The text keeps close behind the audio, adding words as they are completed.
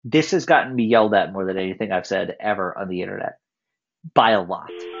This has gotten me yelled at more than anything I've said ever on the internet by a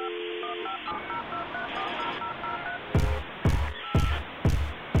lot.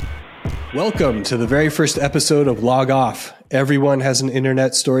 Welcome to the very first episode of Log Off. Everyone has an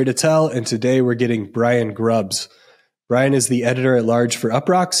internet story to tell, and today we're getting Brian Grubbs. Brian is the editor at large for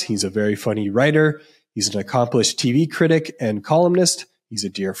UPROXX. He's a very funny writer. He's an accomplished TV critic and columnist. He's a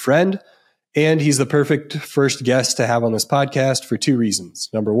dear friend, and he's the perfect first guest to have on this podcast for two reasons.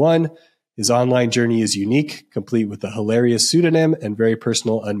 Number one, his online journey is unique, complete with a hilarious pseudonym and very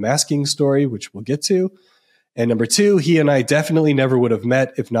personal unmasking story, which we'll get to. And number two, he and I definitely never would have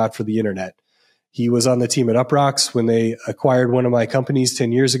met if not for the internet. He was on the team at UPROXX when they acquired one of my companies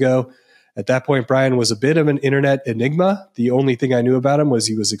 10 years ago. At that point, Brian was a bit of an internet enigma. The only thing I knew about him was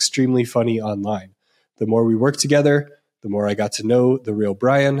he was extremely funny online. The more we worked together, the more I got to know the real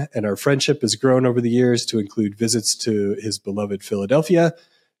Brian, and our friendship has grown over the years to include visits to his beloved Philadelphia,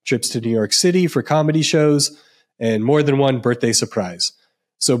 trips to New York City for comedy shows, and more than one birthday surprise.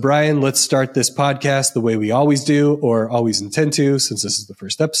 So, Brian, let's start this podcast the way we always do, or always intend to, since this is the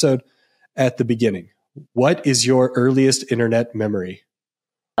first episode, at the beginning. What is your earliest internet memory?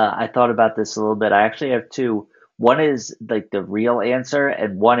 I thought about this a little bit. I actually have two. One is like the real answer,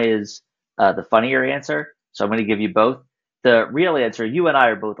 and one is the funnier answer. So I'm going to give you both. The real answer, you and I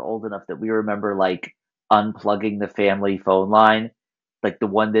are both old enough that we remember like unplugging the family phone line, like the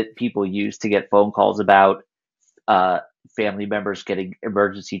one that people use to get phone calls about uh, family members getting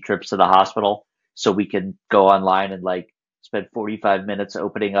emergency trips to the hospital. So we can go online and like spend 45 minutes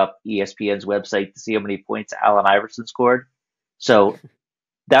opening up ESPN's website to see how many points Allen Iverson scored. So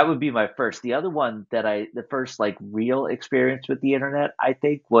that would be my first. The other one the first like real experience with the internet, I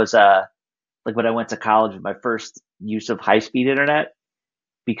think, was like when I went to college, my first use of high speed internet,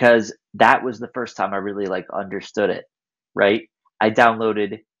 because that was the first time I really like understood it, right? I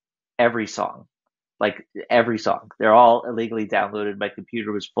downloaded every song, like every song. They're all illegally downloaded. My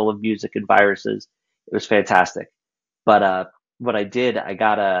computer was full of music and viruses. It was fantastic. But what I did, I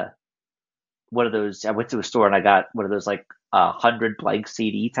got a one of those. I went to a store and I got one of those like 100 blank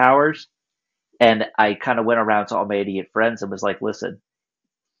CD towers, and I kind of went around to all my idiot friends and was like, "Listen,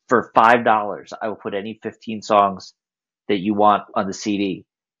 for $5, I will put any 15 songs that you want on the CD,"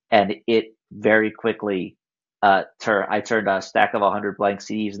 and it very quickly I turned a stack of 100 blank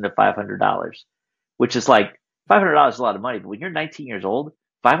CDs into $500, which is like $500 is a lot of money, but when you're 19 years old,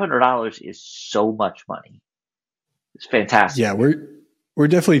 $500 is so much money. It's fantastic. Yeah, we're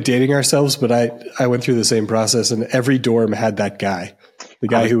definitely dating ourselves, but I went through the same process, and every dorm had that guy, the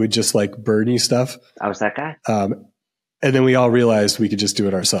I guy was who would just like burn you stuff. I was that guy. And then we all realized we could just do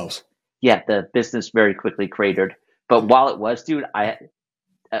it ourselves. Yeah, the business very quickly cratered. But while it was, dude, I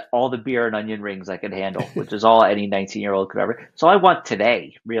all the beer and onion rings I could handle, which is all any 19-year-old could ever. So I want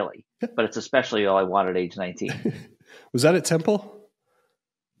today, really, but it's especially all I want at age 19. Was that at Temple?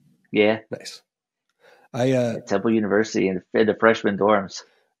 Yeah, Nice. I at Temple University in the freshman dorms.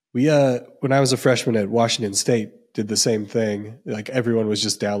 We when I was a freshman at Washington State, did the same thing. Like everyone was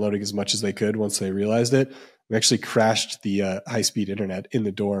just downloading as much as they could once they realized it. We actually crashed the high speed internet in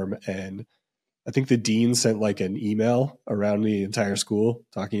the dorm, and I think the dean sent like an email around the entire school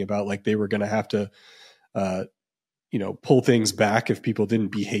talking about like they were going to have to, uh, pull things back if people didn't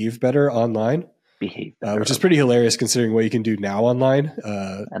behave better online, Behave better. which is pretty hilarious considering what you can do now online.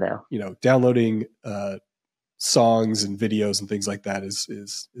 I know. Downloading songs and videos and things like that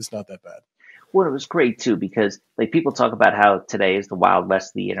is not that bad. Well, it was great too because like people talk about how today is the wild west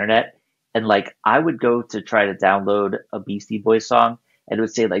of the internet, and like I would go to try to download a Beastie Boys song, and it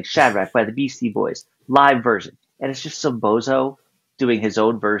would say like Shadrach by the Beastie Boys live version, and it's just some bozo doing his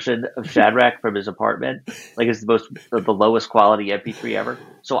own version of Shadrach from his apartment. Like it's the lowest quality MP3 ever.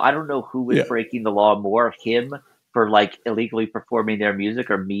 So I don't know who was Yeah. breaking the law more, him for like illegally performing their music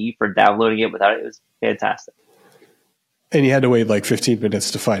or me for downloading it without it. It was fantastic. And you had to wait like 15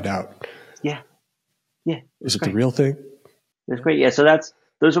 minutes to find out. Yeah, yeah, it was Was it the great. real thing? It was great. Yeah, so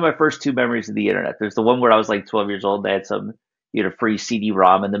those are my first two memories of the internet. There's the one where I was like 12 years old. They had some free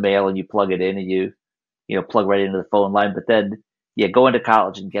CD-ROM in the mail, and you plug it in, and you plug right into the phone line. But then yeah, going to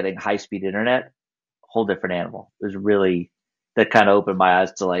college and getting high-speed internet, whole different animal. It was really that kind of opened my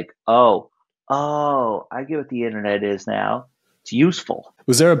eyes to like, oh, I get what the internet is now. It's useful.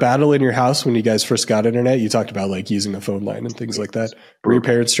 Was there a battle in your house when you guys first got internet? You talked about like using the phone line and things like that. Were your Brutal.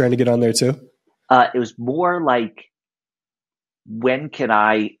 parents trying to get on there too? It was more like, when can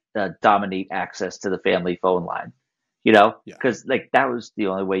I dominate access to the family phone line? Yeah. Because like that was the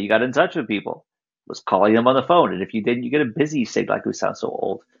only way you got in touch with people, was calling them on the phone. And if you didn't, you get a busy signal. Like, we sound so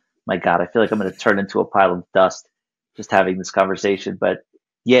old. My God, I feel like I'm going to turn into a pile of dust just having this conversation. But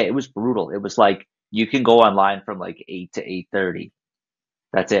Yeah, it was brutal. It was like you can go online from like 8 to 8:30.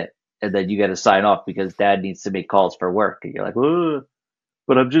 That's it. And then you got to sign off because dad needs to make calls for work. And you're like, "Whoa,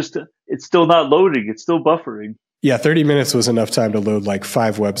 but it's still not loading. It's still buffering." Yeah, 30 minutes was enough time to load like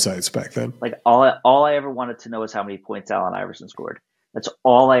 5 websites back then. Like all I ever wanted to know is how many points Allen Iverson scored. That's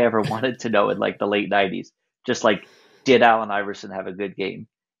all I ever wanted to know in like the late 90s. Just like, did Allen Iverson have a good game?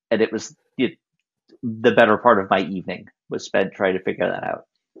 And it was the better part of my evening was spent trying to figure that out.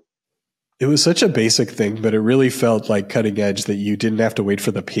 It was such a basic thing, but it really felt like cutting edge that you didn't have to wait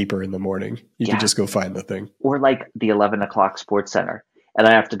for the paper in the morning. You could Yeah. just go find the thing. Or like the 11 o'clock Sports Center. And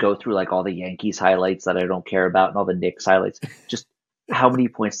I have to go through like all the Yankees highlights that I don't care about and all the Knicks highlights. Just how many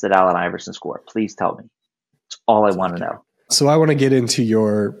points did Allen Iverson score? Please tell me. It's all I want to know. So I want to get into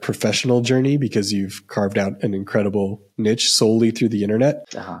your professional journey because you've carved out an incredible niche solely through the internet.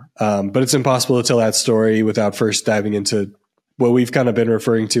 But it's impossible to tell that story without first diving into what we've kind of been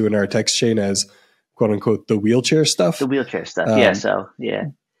referring to in our text chain as quote unquote the wheelchair stuff. The wheelchair stuff. Yeah.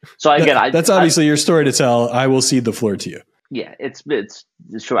 So again, that's obviously your story to tell. I will cede the floor to you. Yeah, it's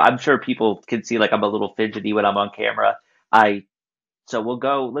sure. I'm sure people can see like I'm a little fidgety when I'm on camera. So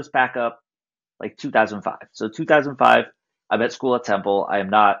let's back up like 2005. So 2005, I'm at school at Temple. I am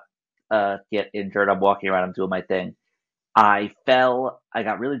not yet injured. I'm walking around. I'm doing my thing. I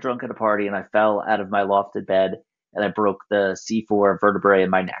got really drunk at a party and I fell out of my lofted bed and I broke the C4 vertebrae in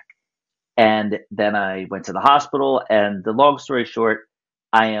my neck. And then I went to the hospital, and the long story short,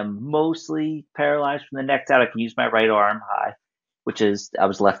 I am mostly paralyzed from the neck down. I can use my right arm high, I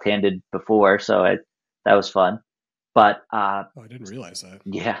was left-handed before, so that was fun. But I didn't realize that.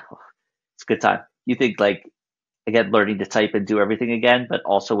 Yeah, it's a good time. You think like, again, learning to type and do everything again, but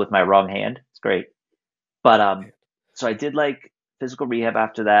also with my wrong hand. It's great. But so I did like physical rehab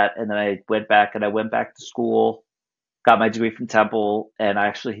after that, and then I went back to school, got my degree from Temple, and I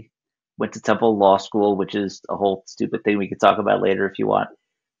actually went to Temple Law School, which is a whole stupid thing we could talk about later if you want.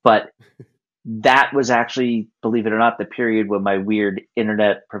 But that was actually, believe it or not, the period when my weird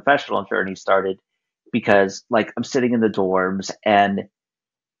internet professional journey started, because like I'm sitting in the dorms and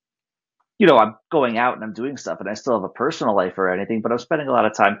I'm going out and I'm doing stuff and I still have a personal life or anything, but I'm spending a lot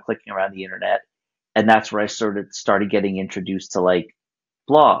of time clicking around the internet. And that's where I started getting introduced to like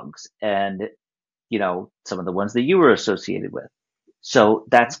blogs and, some of the ones that you were associated with. So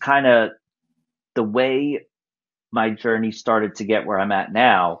that's kind of the way my journey started to get where I'm at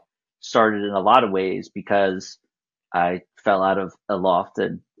now, started in a lot of ways because I fell out of a loft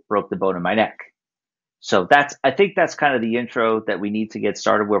and broke the bone in my neck. So I think that's kind of the intro that we need to get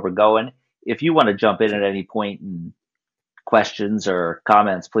started where we're going. If you want to jump in at any point and questions or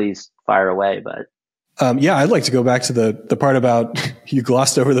comments, please fire away. But yeah, I'd like to go back to the part about you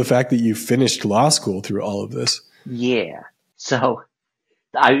glossed over the fact that you finished law school through all of this. Yeah. So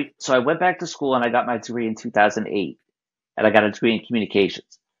I went back to school and I got my degree in 2008, and I got a degree in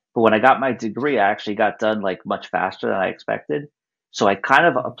communications. But when I got my degree, I actually got done like much faster than I expected. So I kind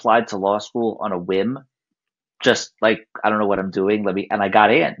of applied to law school on a whim, just like, I don't know what I'm doing. And I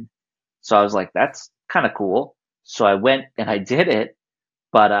got in. So I was like, that's kind of cool. So I went and I did it.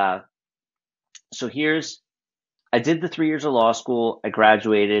 But I did the 3 years of law school. I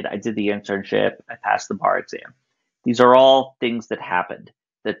graduated. I did the internship. I passed the bar exam. These are all things that happened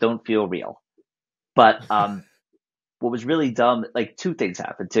that don't feel real. But what was really dumb, like two things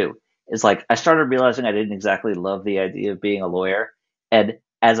happened too, is like I started realizing I didn't exactly love the idea of being a lawyer. And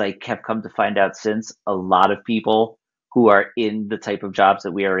as I kept come to find out since, a lot of people who are in the type of jobs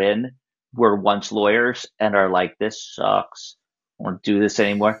that we are in were once lawyers and are like, this sucks. I won't do this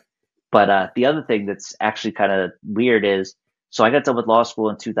anymore. But the other thing that's actually kind of weird is, so I got done with law school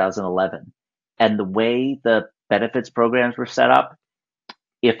in 2011, and the way the benefits programs were set up,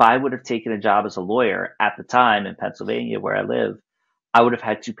 if I would have taken a job as a lawyer at the time in Pennsylvania where I live, I would have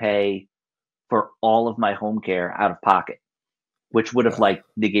had to pay for all of my home care out of pocket, which would have like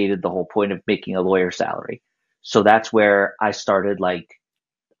negated the whole point of making a lawyer salary. So that's where I started. Like,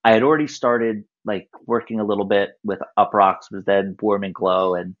 I had already started like working a little bit with UPROXX, was then Warm and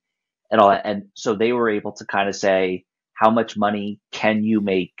Glow and all that. And so they were able to kind of say, how much money can you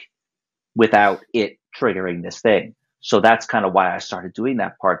make without it triggering this thing? So that's kind of why I started doing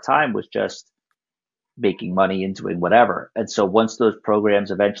that part-time, was just making money and doing whatever. And so once those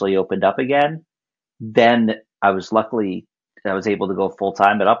programs eventually opened up again, then I was able to go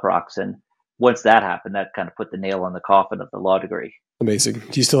full-time at UPROXX. And once that happened, that kind of put the nail on the coffin of the law degree. Amazing.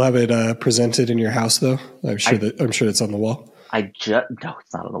 Do you still have it presented in your house though? I'm sure it's on the wall. No, it's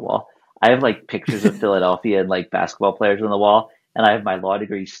not on the wall. I have like pictures of Philadelphia and like basketball players on the wall, and I have my law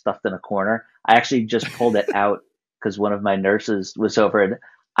degree stuffed in a corner. I actually just pulled it out because one of my nurses was over, and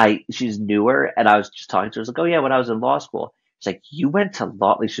she's newer, and I was just talking to her. I was like, "Oh yeah, when I was in law school." She's like, "You went to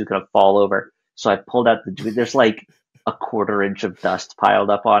law?" Like she was gonna fall over. So I pulled out there's like a quarter inch of dust piled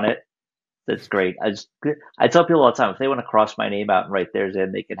up on it. That's great. I tell people all the time if they want to cross my name out and write theirs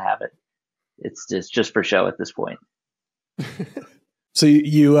in, they can have it. It's just for show at this point. So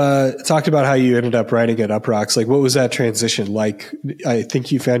you talked about how you ended up writing at UPROXX. Like, what was that transition like? I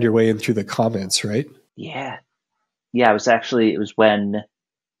think you found your way in through the comments, right? Yeah, yeah. It was when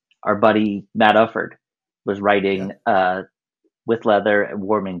our buddy Matt Ufford was Yeah. writing with leather and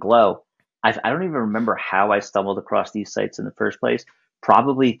warm and glow. I don't even remember how I stumbled across these sites in the first place.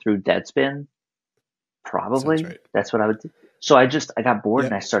 Probably through Deadspin. Sounds Probably right. that's what I would do. So I got bored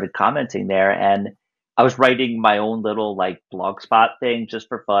and I Yep. started commenting there, and I was writing my own little like blog spot thing just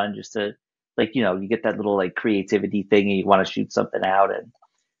for fun, just to like you get that little like creativity thing and you want to shoot something out, and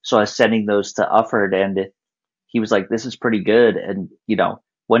so I was sending those to Ufford, and he was like, "This is pretty good," and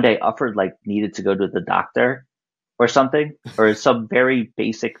one day Ufford like needed to go to the doctor or something, or some very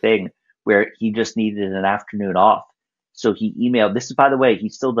basic thing where he just needed an afternoon off. So he emailed. This is, by the way, he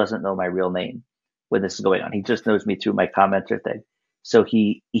still doesn't know my real name when this is going on. He just knows me through my commenter thing. So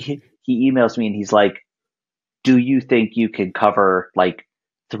he emails me and he's like, "Do you think you can cover like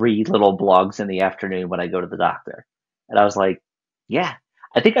three little blogs in the afternoon when I go to the doctor?" And I was like, "Yeah."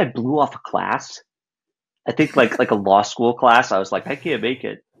 I think I blew off a class. I think like a law school class. I was like, "I can't make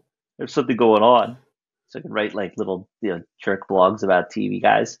it. There's something going on." So I could write like little jerk blogs about TV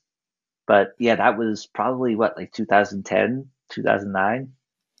guys. But yeah, that was probably what, like 2010, 2009.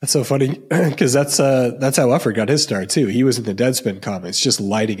 That's so funny because that's how Ufford got his start too. He was in the Deadspin comments, just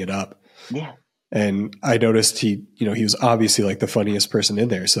lighting it up. Yeah. And I noticed he was obviously like the funniest person in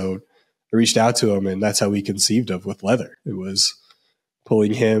there. So I reached out to him, and that's how we conceived of With Leather. It was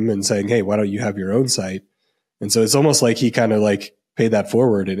pulling him and saying, "Hey, why don't you have your own site?" And so it's almost like he kind of like paid that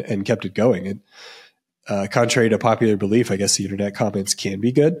forward and kept it going. And contrary to popular belief, I guess the internet comments can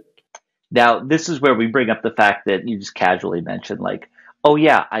be good. Now, this is where we bring up the fact that you just casually mentioned, like, "Oh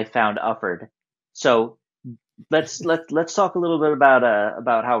yeah, I found Ufford." So let's talk a little bit about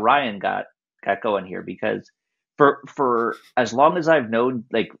how Ryan got going here, because for as long as I've known,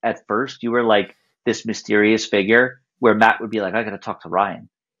 like at first you were like this mysterious figure where Matt would be like, "I got to talk to Ryan,"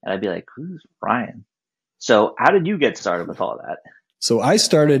 and I'd be like, "Who's Ryan?" So how did you get started with all that? So I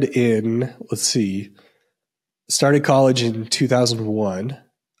started started college in 2001.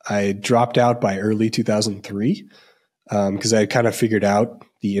 I dropped out by early 2003 because I had kind of figured out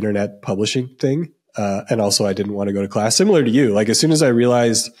the internet publishing thing. And also I didn't want to go to class. Similar to you, like as soon as I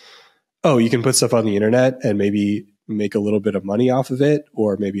realized, oh, you can put stuff on the internet and maybe make a little bit of money off of it,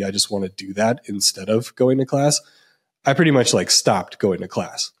 or maybe I just want to do that instead of going to class, I pretty much like stopped going to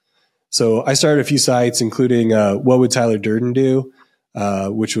class. So I started a few sites, including What Would Tyler Durden Do,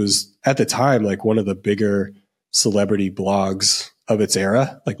 which was at the time like one of the bigger celebrity blogs of its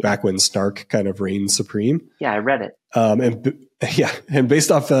era, like back when Snark kind of reigned supreme. Yeah, I read it. And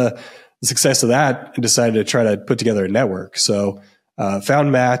based off the success of that, I decided to try to put together a network. So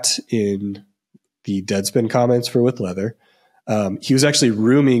found Matt in the Deadspin comments for With Leather. He was actually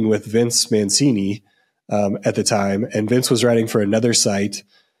rooming with Vince Mancini at the time, and Vince was writing for another site.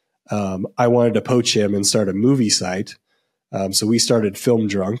 I wanted to poach him and start a movie site. So we started Film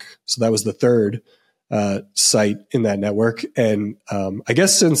Drunk. So that was the third site in that network. And I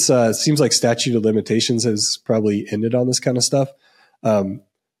guess since it seems like statute of limitations has probably ended on this kind of stuff,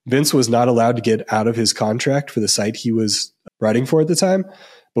 Vince was not allowed to get out of his contract for the site he was writing for at the time,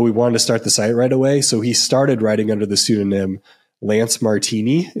 but we wanted to start the site right away. So he started writing under the pseudonym Lance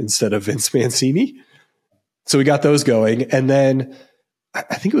Martini instead of Vince Mancini. So we got those going. And then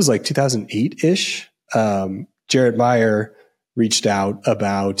I think it was like 2008-ish, Jarrett Meyer reached out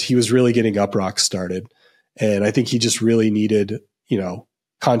about, he was really getting UPROXX started. And I think he just really needed,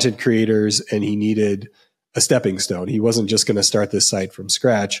 content creators, and he needed a stepping stone. He wasn't just going to start this site from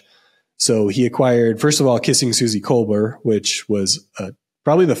scratch. So he acquired, first of all, Kissing Susie Colbert, which was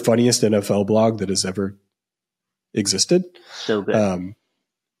probably the funniest NFL blog that has ever existed. So good.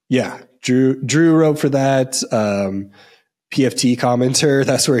 Yeah. Drew wrote for that. PFT commenter,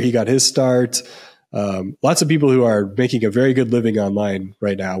 that's where he got his start. Lots of people who are making a very good living online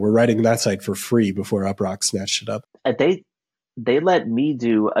right now. We're writing that site for free before UPROXX snatched it up. They let me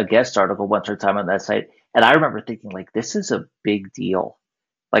do a guest article once or time on that site, and I remember thinking like, this is a big deal.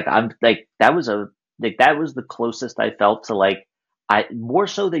 Like I'm like that was the closest I felt to like, I more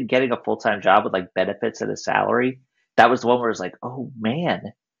so than getting a full-time job with like benefits and a salary. That was the one where it's like, oh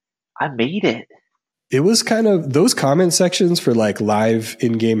man, I made it. It was kind of those comment sections for like live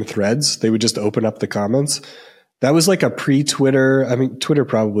in-game threads. They would just open up the comments. that was like a pre-Twitter. I mean, Twitter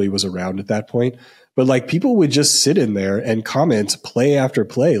probably was around at that point, but like people would just sit in there and comment play after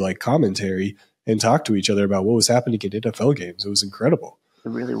play, like commentary, and talk to each other about what was happening in NFL games. It was incredible. It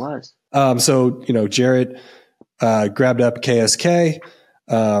really was. So, Jarrett grabbed up KSK,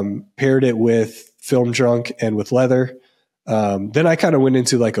 paired it with Film Drunk and with Leather. Then I kind of went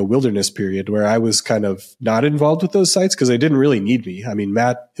into like a wilderness period where I was kind of not involved with those sites because they didn't really need me. I mean,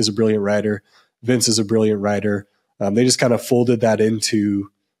 Matt is a brilliant writer. Vince is a brilliant writer. They just kind of folded that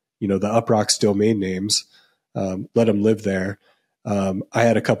into, the UPROXX domain names, let them live there. I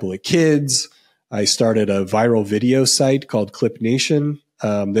had a couple of kids. I started a viral video site called Clip Nation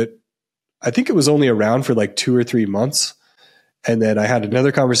that I think it was only around for like 2 or 3 months. And then I had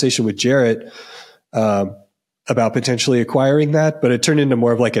another conversation with Jarrett about potentially acquiring that, but it turned into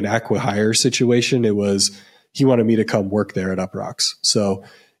more of like an acqui-hire situation. It was, he wanted me to come work there at UPROXX. So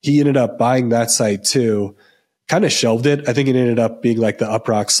he ended up buying that site too, kind of shelved it. I think it ended up being like the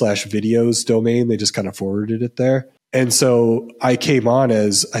UPROXX/videos domain. They just kind of forwarded it there. And so I came on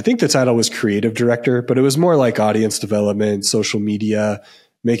as, I think the title was creative director, but it was more like audience development, social media,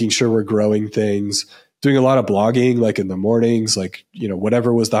 making sure we're growing things, doing a lot of blogging, like in the mornings, like,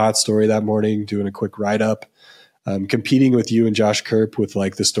 whatever was the hot story that morning, doing a quick write up, competing with you and Josh Kerp with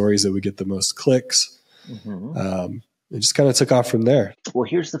like the stories that would get the most clicks. It just kind of took off from there. Well,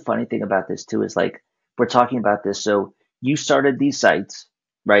 here's the funny thing about this too, is like, we're talking about this. So you started these sites,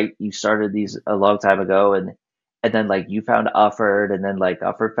 right? You started these a long time ago, and then like you found Ufford, and then like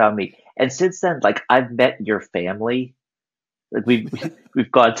Ufford found me. And since then, like I've met your family. Like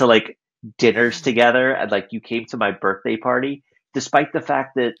we've gone to like dinners together, and like you came to my birthday party, despite the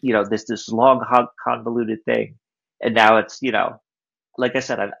fact that, this long convoluted thing. And now it's, like I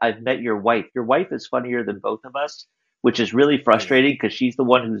said, I've met your wife. Your wife is funnier than both of us, which is really frustrating because she's the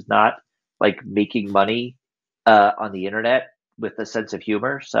one who's not like making money on the internet with a sense of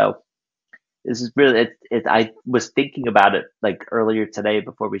humor. So this is really it. I was thinking about it like earlier today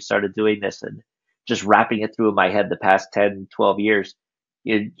before we started doing this, and just wrapping it through in my head the past 10, 12 years.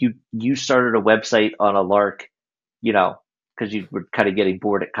 You started a website on a lark, because you were kind of getting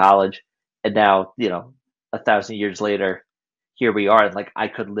bored at college, and now 1,000 years later, here we are. And like I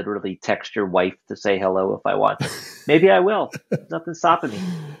could literally text your wife to say hello if I want. Maybe I will. Nothing's stopping me.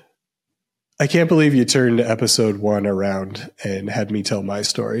 I can't believe you turned episode 1 around and had me tell my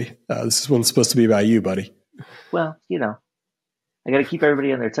story. This one's supposed to be about you, buddy. Well, I got to keep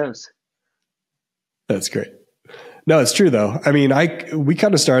everybody on their toes. That's great. No, it's true though. I mean, we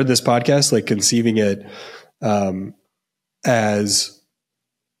kind of started this podcast like conceiving it as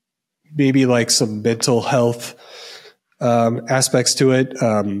maybe like some mental health aspects to it,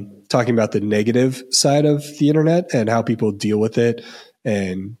 talking about the negative side of the internet and how people deal with it.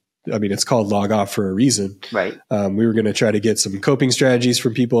 And I mean, it's called Log Off for a reason. Right. We were going to try to get some coping strategies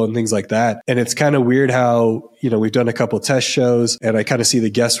from people and things like that. And it's kind of weird how, we've done a couple test shows and I kind of see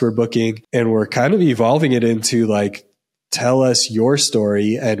the guests we're booking and we're kind of evolving it into like, tell us your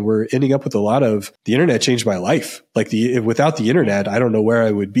story. And we're ending up with a lot of the internet changed my life. Like without the internet, I don't know where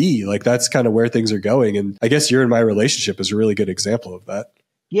I would be. Like that's kind of where things are going. And I guess you're in my relationship is a really good example of that.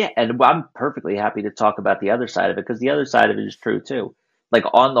 Yeah. And I'm perfectly happy to talk about the other side of it because the other side of it is true too. Like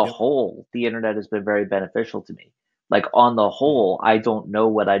on the whole, the internet has been very beneficial to me. Like on the whole, I don't know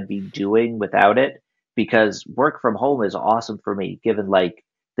what I'd be doing without it because work from home is awesome for me, given like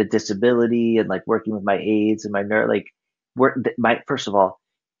the disability and like working with my aides and my nurse. Like, first of all,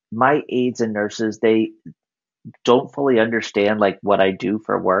 my aides and nurses, they don't fully understand like what I do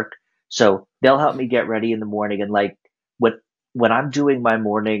for work, so they'll help me get ready in the morning and like when I'm doing my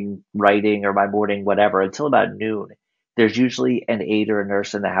morning writing or my morning whatever until about noon. There's usually an aide or a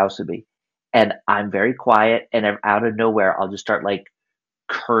nurse in the house with me. And I'm very quiet and out of nowhere, I'll just start like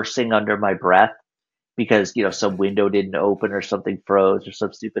cursing under my breath because, some window didn't open or something froze or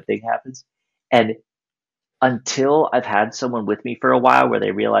some stupid thing happens. And until I've had someone with me for a while where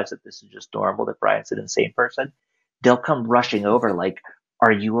they realize that this is just normal, that Brian's an insane person, they'll come rushing over like,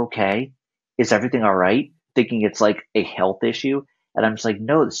 are you okay? Is everything all right? Thinking it's like a health issue. And I'm just like,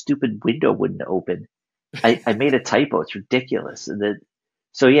 no, the stupid window wouldn't open. I made a typo. It's ridiculous.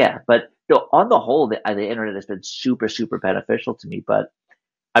 So yeah, but on the whole, the internet has been super, super beneficial to me. But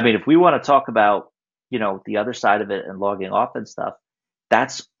I mean, if we want to talk about, the other side of it and logging off and stuff,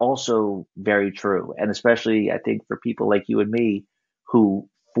 that's also very true. And especially I think for people like you and me who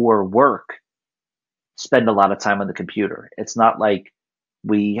for work spend a lot of time on the computer. It's not like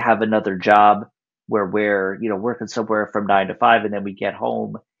we have another job where we're, working somewhere from 9 to 5 and then we get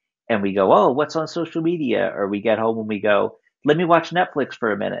home and we go, oh, what's on social media? Or we get home and we go, let me watch Netflix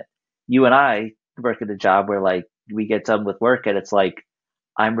for a minute. You and I work at a job where like we get done with work and it's like,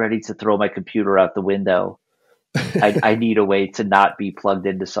 I'm ready to throw my computer out the window. I need a way to not be plugged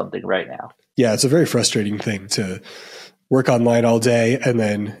into something right now. Yeah, it's a very frustrating thing to work online all day. And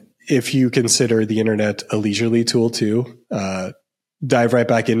then if you consider the internet a leisurely tool too, dive right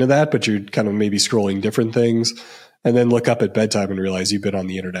back into that, but you're kind of maybe scrolling different things and then look up at bedtime and realize you've been on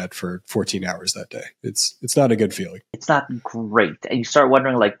the internet for 14 hours that day. It's not a good feeling. It's not great. And you start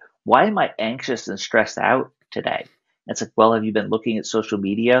wondering, like, why am I anxious and stressed out today? And it's like, well, have you been looking at social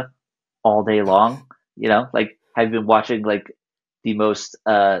media all day long? Like, have you been watching like the most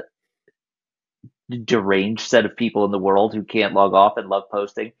deranged set of people in the world who can't log off and love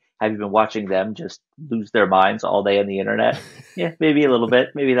posting? Have you been watching them just lose their minds all day on the internet? Yeah, maybe a little bit.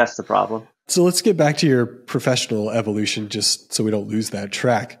 Maybe that's the problem. So let's get back to your professional evolution just so we don't lose that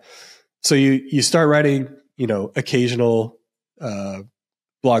track. So you start writing, occasional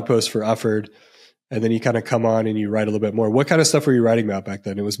blog posts for Ufford, and then you kind of come on and you write a little bit more. What kind of stuff were you writing about back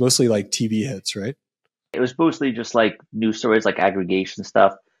then? It was mostly like TV hits, right? It was mostly just like news stories, like aggregation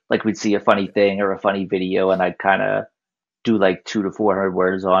stuff. Like we'd see a funny thing or a funny video, and I'd kind of do like 200 to 400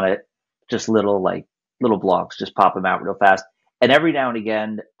 words on it. Just little blogs, just pop them out real fast. And every now and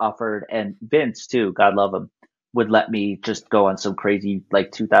again, Ufford and Vince too, God love him, would let me just go on some crazy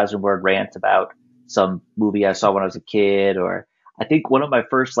like 2,000 word rant about some movie I saw when I was a kid. Or I think one of my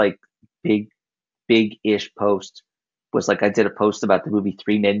first like big-ish posts was like I did a post about the movie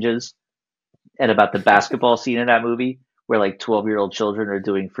Three Ninjas and about the basketball scene in that movie where like 12-year-old children are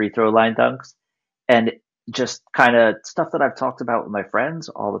doing free throw line dunks, and just kind of stuff that I've talked about with my friends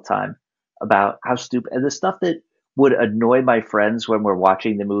all the time about how stupid, and the stuff that would annoy my friends when we're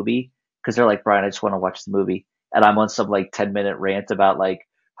watching the movie because they're like, Brian, I just want to watch the movie. And I'm on some like 10-minute rant about like,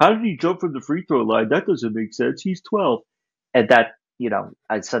 how did he jump from the free throw line? That doesn't make sense. He's 12. And that,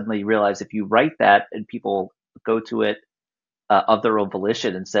 I suddenly realized if you write that and people go to it of their own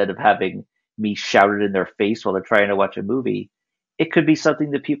volition instead of having me shout it in their face while they're trying to watch a movie, it could be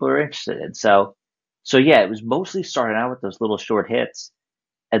something that people are interested in. So yeah, it was mostly starting out with those little short hits.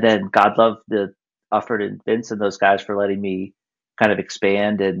 And then God love the Ufford and Vince and those guys for letting me kind of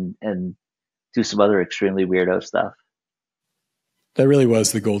expand and do some other extremely weirdo stuff. That really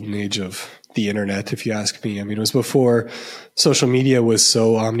was the golden age of the internet, if you ask me. I mean, it was before social media was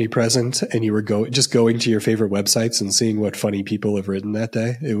so omnipresent and you were just going to your favorite websites and seeing what funny people have written that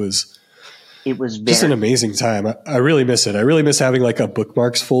day. It was just an amazing time. I really miss it. I really miss having like a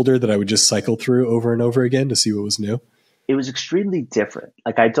bookmarks folder that I would just cycle through over and over again to see what was new. It was extremely different.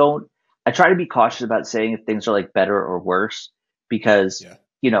 Like I try to be cautious about saying if things are like better or worse because,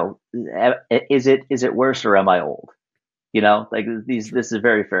 is it worse or am I old? Like this is a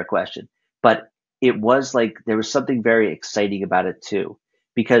very fair question, but it was like, there was something very exciting about it too,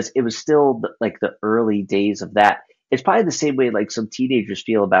 because it was still like the early days of that. It's probably the same way like some teenagers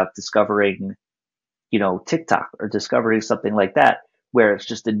feel about discovering, TikTok or discovering something like that, where it's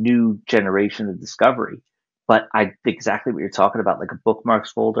just a new generation of discovery. But I exactly what you're talking about, like a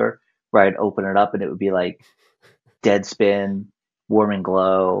bookmarks folder where I'd open it up and it would be like Deadspin, Warm and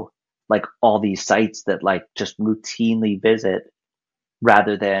Glow, like all these sites that like just routinely visit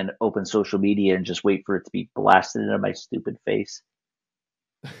rather than open social media and just wait for it to be blasted into my stupid face.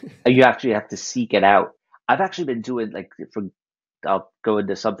 You actually have to seek it out. I've actually been doing I'll go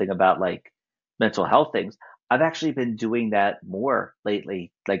into something about like mental health things. I've actually been doing that more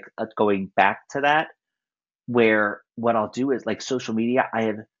lately, like going back to that, where what I'll do is like social media, I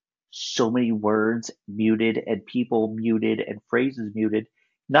have so many words muted and people muted and phrases muted,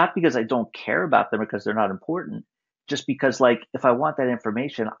 not because I don't care about them or because they're not important, just because like if I want that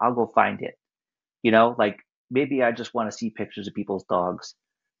information, I'll go find it. Like maybe I just want to see pictures of people's dogs,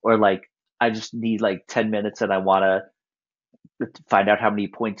 or like I just need like 10 minutes and I want to find out how many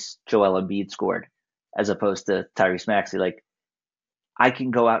points Joel Embiid scored as opposed to Tyrese Maxey. Like I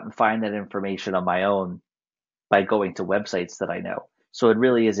can go out and find that information on my own by going to websites that I know. So it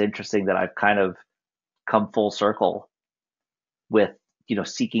really is interesting that I've kind of come full circle with,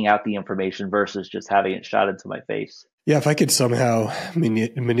 seeking out the information versus just having it shot into my face. Yeah, if I could somehow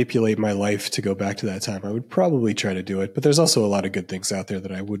manipulate my life to go back to that time, I would probably try to do it. But there's also a lot of good things out there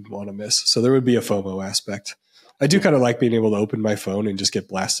that I wouldn't want to miss. So there would be a FOMO aspect. I do kind of like being able to open my phone and just get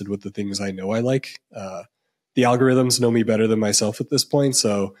blasted with the things I know I like. The algorithms know me better than myself at this point.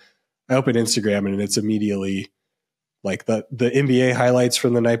 So I open Instagram and it's immediately like the NBA highlights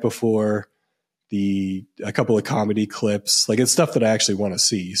from the night before, a couple of comedy clips. Like it's stuff that I actually want to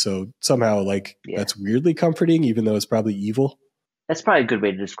see. So somehow that's weirdly comforting, even though it's probably evil. That's probably a good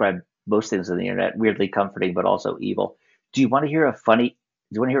way to describe most things on the internet. Weirdly comforting, but also evil. Do you want to hear a funny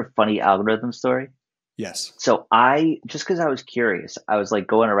algorithm story? Yes. So just because I was curious, I was like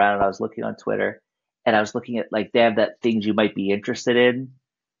going around and I was looking on Twitter and I was looking at like they have that things you might be interested in,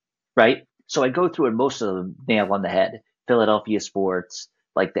 right? So I go through and most of them nail on the head. Philadelphia sports,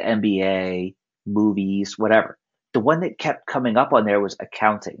 like the NBA, movies, whatever. The one that kept coming up on there was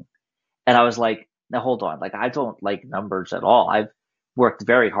accounting. And I was like, now hold on. Like I don't like numbers at all. I've worked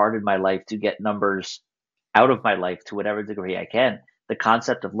very hard in my life to get numbers out of my life to whatever degree I can. The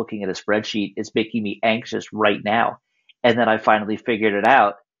concept of looking at a spreadsheet is making me anxious right now. And then I finally figured it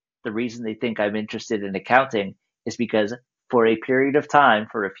out. The reason they think I'm interested in accounting is because for a period of time,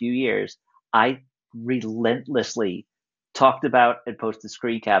 for a few years, I relentlessly talked about and posted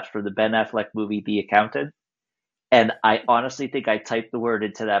screen caps for the Ben Affleck movie, The Accountant. And I honestly think I typed the word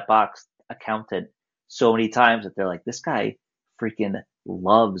into that box, accountant, so many times that they're like, this guy freaking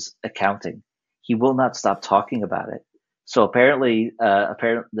loves accounting. He will not stop talking about it. So apparently,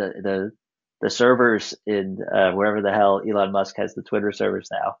 the servers in wherever the hell Elon Musk has the Twitter servers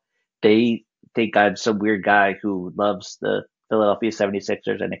now, they think I'm some weird guy who loves the Philadelphia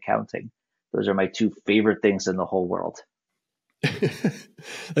 76ers and accounting. Those are my two favorite things in the whole world.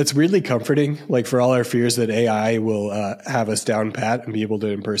 That's weirdly comforting. Like for all our fears that AI will have us down pat and be able to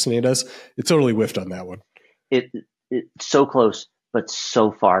impersonate us, it totally whiffed on that one. It it's so close, but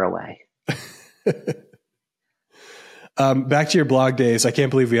so far away. Back to your blog days. I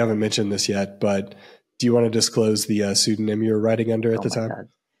can't believe we haven't mentioned this yet, but do you want to disclose the pseudonym you were writing under at Oh the my time? God.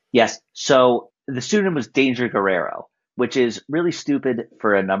 Yes. So the pseudonym was Danger Guerrero, which is really stupid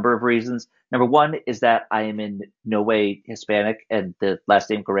for a number of reasons. Number one is that I am in no way Hispanic, and the last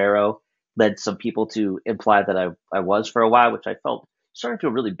name Guerrero led some people to imply that I was for a while, which I felt started to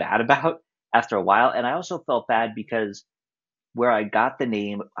feel really bad about after a while. And I also felt bad because where I got the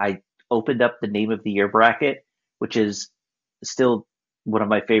name, I opened up the name of the year bracket, which is still one of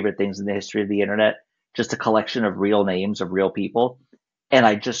my favorite things in the history of the internet, just a collection of real names of real people. And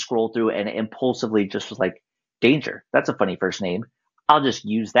I just scrolled through and impulsively just was like, Danger, that's a funny first name. I'll just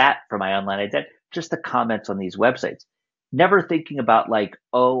use that for my online identity, just the comments on these websites. Never thinking about like,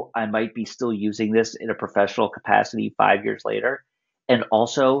 oh, I might be still using this in a professional capacity 5 years later. And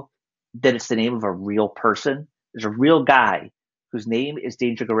also that it's the name of a real person. There's a real guy whose name is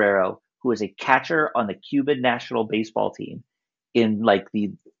Danger Guerrero, who is a catcher on the Cuban national baseball team in like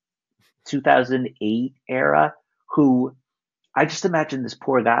the 2008 era, who I just imagine this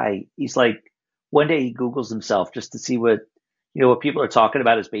poor guy. He's like, one day he Googles himself just to see what people are talking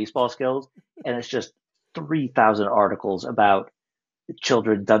about his baseball skills. And it's just 3,000 articles about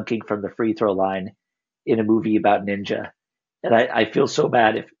children dunking from the free throw line in a movie about ninja. And I feel so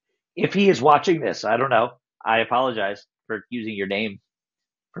bad if he is watching this. I don't know. I apologize for using your name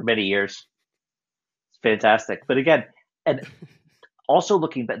for many years. It's fantastic. But again, and also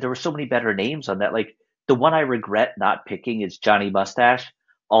looking back, there were so many better names on that. Like the one I regret not picking is Johnny Mustache,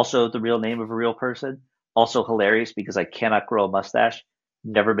 also the real name of a real person. Also hilarious because I cannot grow a mustache.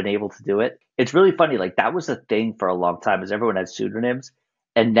 Never been able to do it. It's really funny. Like that was a thing for a long time, is everyone had pseudonyms,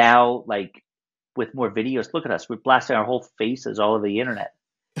 and now like with more videos, look at us. We're blasting our whole faces all over the internet.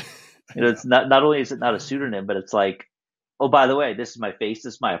 I know. It's not only is it not a pseudonym, but it's like, oh, by the way, this is my face.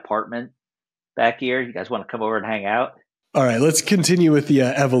 This is my apartment back here. You guys want to come over and hang out? All right, let's continue with the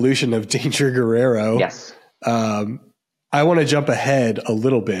evolution of Danger Guerrero. Yes. I want to jump ahead a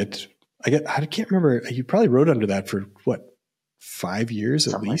little bit. I can't remember. You probably wrote under that for what, 5 years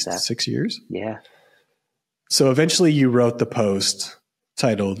at Something like least, that. 6 years? Yeah. So eventually you wrote the post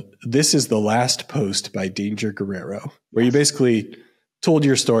titled, "This is the last post by Danger Guerrero," where you Yes. basically told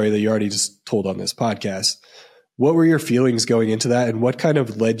your story that you already just told on this podcast. What were your feelings going into that, and what kind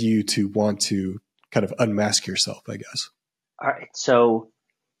of led you to want to kind of unmask yourself, I guess? All right. So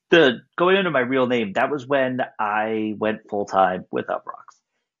the going into my real name, that was when I went full time with UPROXX.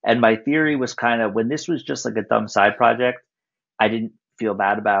 And my theory was kind of when this was just like a dumb side project, I didn't feel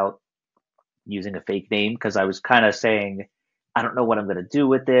bad about using a fake name because I was kind of saying, I don't know what I'm going to do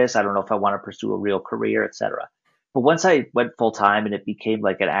with this. I don't know if I want to pursue a real career, etc. But once I went full time and it became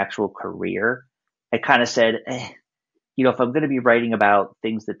like an actual career, I kind of said, if I'm going to be writing about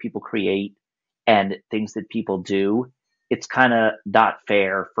things that people create and things that people do, it's kind of not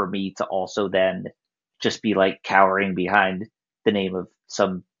fair for me to also then just be like cowering behind the name of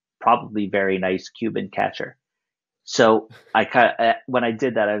some probably very nice Cuban catcher. So I kind of when I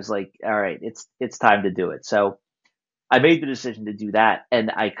did that, I was like, all right, it's time to do it. So I made the decision to do that,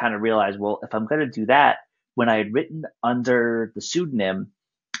 and I kind of realized, well, if I'm going to do that, when I had written under the pseudonym,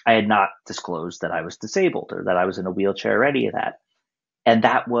 I had not disclosed that I was disabled or that I was in a wheelchair or any of that. And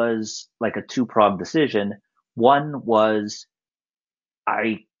that was like a two-pronged decision. One was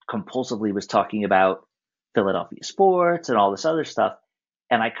I compulsively was talking about Philadelphia sports and all this other stuff.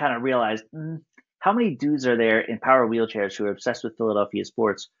 And I kind of realized, how many dudes are there in power wheelchairs who are obsessed with Philadelphia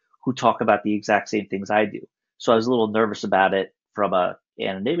sports who talk about the exact same things I do? So I was a little nervous about it from a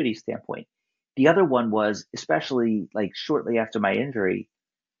anonymity standpoint. The other one was, especially like shortly after my injury,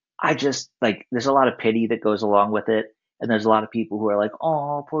 I just like there's a lot of pity that goes along with it, and there's a lot of people who are like,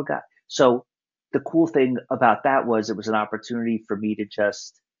 "Oh, poor guy." So the cool thing about that was it was an opportunity for me to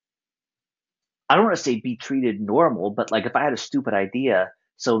just, I don't want to say be treated normal, but like if I had a stupid idea,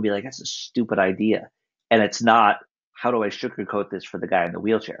 someone would be like, "That's a stupid idea," and it's not. How do I sugarcoat this for the guy in the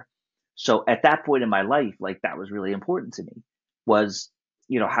wheelchair? So at that point in my life, like that was really important to me. Was,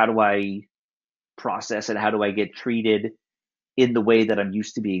 how do I process it? How do I get treated in the way that I'm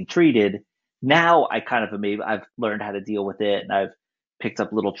used to being treated? Now I kind of am able, I've learned how to deal with it, and I've picked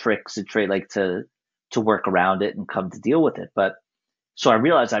up little tricks and trade like to work around it and come to deal with it. But so I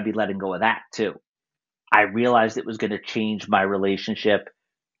realized I'd be letting go of that too. I realized it was going to change my relationship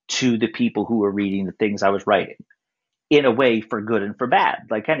to the people who were reading the things I was writing in a way, for good and for bad,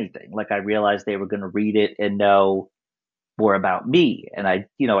 like anything. Like I realized they were going to read it and know more about me. And I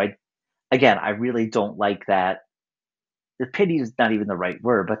really don't like that. The pity is not even the right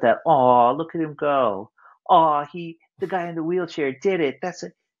word, but that, oh, look at him go. Oh, the guy in the wheelchair did it.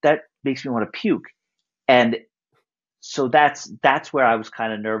 That makes me want to puke. And so that's where I was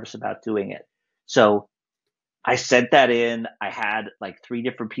kind of nervous about doing it. So I sent that in. I had like three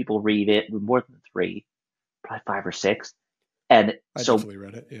different people read it, more than three, probably five or six. And I so, definitely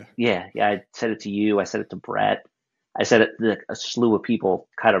read it. Yeah. yeah, I sent it to you. I sent it to Brett. I said it, a slew of people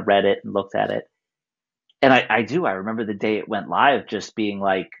kind of read it and looked at it. And I remember the day it went live just being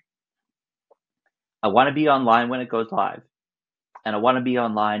like, I want to be online when it goes live. And I want to be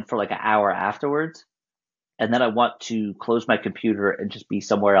online for like an hour afterwards. And then I want to close my computer and just be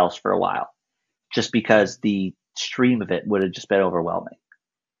somewhere else for a while, just because the stream of it would have just been overwhelming.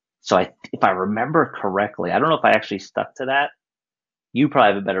 So if I remember correctly, I don't know if I actually stuck to that. You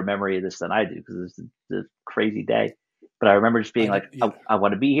probably have a better memory of this than I do because it's a crazy day. But I remember just being like, Yeah. I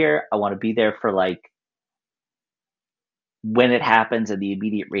want to be here. I want to be there for like when it happens and the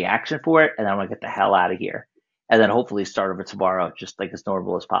immediate reaction for it. And then I want to get the hell out of here. And then hopefully start over tomorrow, just like as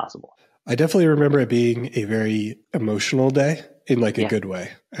normal as possible. I definitely remember it being a very emotional day in like a Yeah. good way.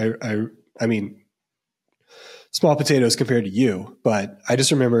 I mean, small potatoes compared to you, but I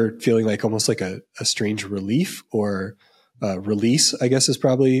just remember feeling like almost like a strange relief or release, I guess is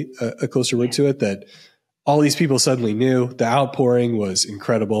probably a closer word to it, that all these people suddenly knew. The outpouring was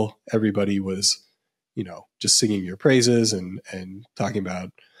incredible. Everybody was, just singing your praises and talking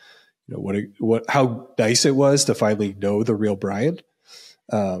about, how nice it was to finally know the real Brian.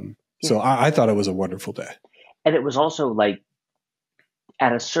 So I thought it was a wonderful day. And it was also like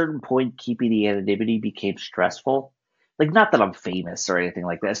at a certain point, keeping the anonymity became stressful. Like, not that I'm famous or anything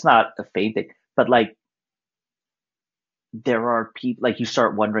like that. It's not a fame thing, but like there are people like you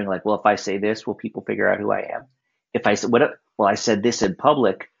start wondering like, well, if I say this, will people figure out who I am? If I said, well, I said this in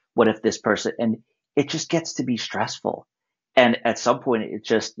public, what if this person, and it just gets to be stressful. And at some point it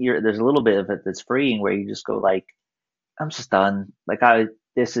just, there's a little bit of it that's freeing where you just go like, I'm just done. Like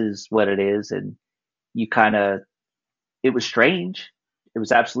this is what it is. And you kind of, it was strange. It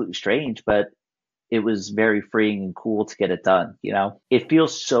was absolutely strange, but it was very freeing and cool to get it done. It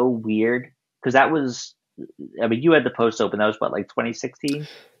feels so weird because that was, I mean, you had the post open. That was what, like 2016, March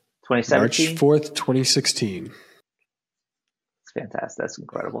 2017? 4th, 2016. It's fantastic. That's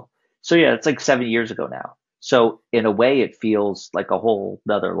incredible. So yeah, it's like 7 years ago now. So in a way, it feels like a whole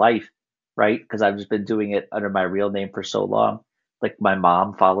nother life, right? Because I've just been doing it under my real name for so long. Like my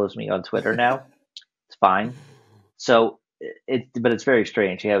mom follows me on Twitter now. It's fine. So but it's very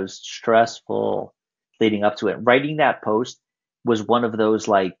strange. Yeah, it was stressful leading up to it. Writing that post was one of those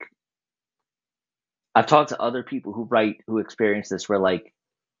like, I've talked to other people who experience this where like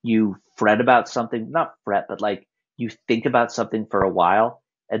you fret about something, not fret, but like you think about something for a while.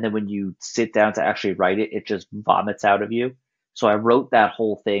 And then when you sit down to actually write it, it just vomits out of you. So I wrote that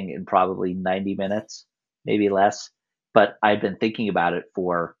whole thing in probably 90 minutes, maybe less. But I've been thinking about it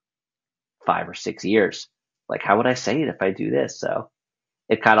for 5 or 6 years. Like, how would I say it if I do this? So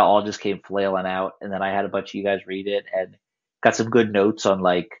it kind of all just came flailing out. And then I had a bunch of you guys read it and got some good notes on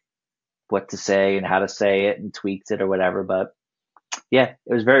like what to say and how to say it and tweaked it or whatever. But yeah,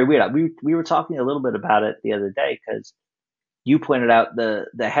 it was very weird. We were talking a little bit about it the other day because you pointed out the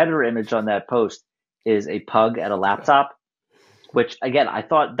header image on that post is a pug at a laptop, which again, I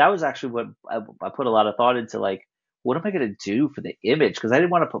thought that was actually what I put a lot of thought into. Like, what am I going to do for the image? Because I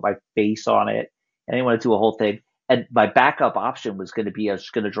didn't want to put my face on it. I didn't want to do a whole thing. And my backup option was going to be I was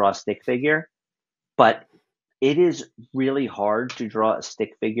going to draw a stick figure, but it is really hard to draw a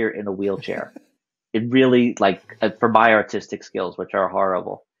stick figure in a wheelchair. It really, like, for my artistic skills, which are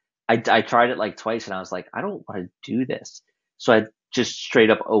horrible, I tried it like twice and I was like, I don't want to do this. So I just straight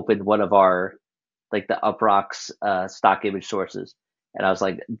up opened one of our, like, the UPROXX stock image sources. And I was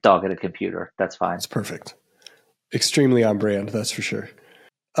like, dog in a computer. That's fine. It's perfect. Extremely on brand, that's for sure.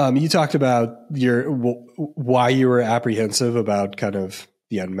 You talked about why you were apprehensive about kind of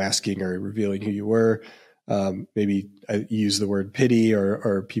the unmasking or revealing who you were. Maybe I use the word pity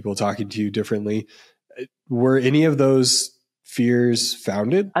or people talking to you differently. Were any of those fears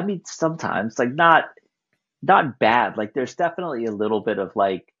founded? I mean, sometimes, like, not bad. Like, there's definitely a little bit of,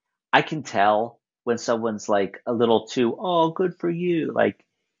 like, I can tell when someone's like a little too, oh, good for you. Like,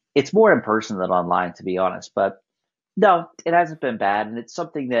 it's more in person than online, to be honest. But no, it hasn't been bad, and it's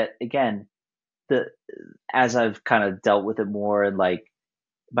something that, again, the as I've kind of dealt with it more, and, like,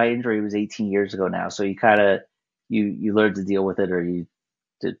 my injury was 18 years ago now, so you kind of you learn to deal with it, or you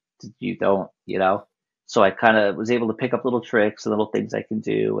don't, you know. So I kind of was able to pick up little tricks and little things I can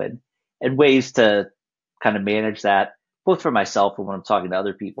do, and ways to kind of manage that, both for myself and when I'm talking to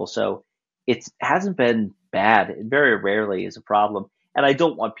other people. So it hasn't been bad. It very rarely is a problem, and I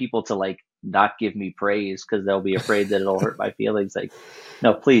don't want people to, like, not give me praise because they'll be afraid that it'll hurt my feelings. Like,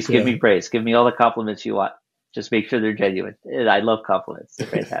 no, please give Yeah. me praise. Give me all the compliments you want. Just make sure they're genuine. And I love compliments. They're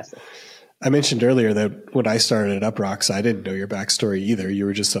fantastic. I mentioned earlier that when I started at UPROXX, I didn't know your backstory either. You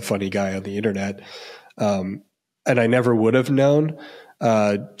were just a funny guy on the internet. And I never would have known,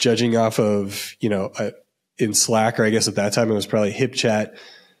 judging off of, in Slack, or I guess at that time it was probably HipChat,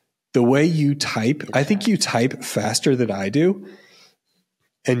 the way you type, I think you type faster than I do.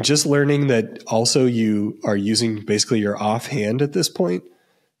 And just learning that also you are using basically your offhand at this point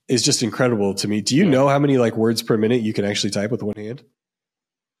is just incredible to me. Do you know how many, like, words per minute you can actually type with one hand?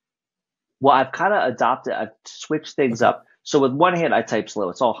 Well, I've kind of adopted, I've switched things up. So with one hand, I type slow.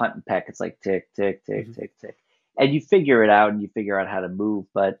 It's all hunt and peck. It's like tick, tick, tick, tick, tick. And you figure it out and you figure out how to move.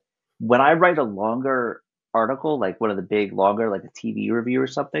 But when I write a longer article, like one of the big, longer, like a TV review or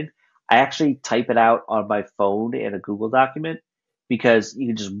something, I actually type it out on my phone in a Google document, because you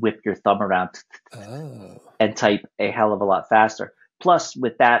can just whip your thumb around Oh. and type a hell of a lot faster. Plus,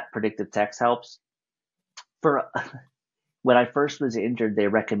 with that, predictive text helps. For when I first was injured, they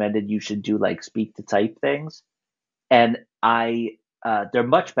recommended you should do, like, speak to type things, and they're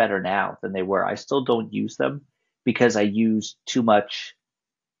much better now than they were. I still don't use them because I use too much,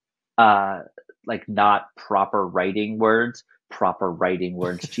 like, not proper writing words. Proper writing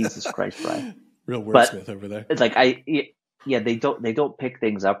words. Jesus Christ, Brian. Real But wordsmith over there. it's like yeah, they don't pick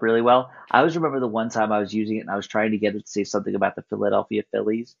things up really well. I always remember the one time I was using it and I was trying to get it to say something about the Philadelphia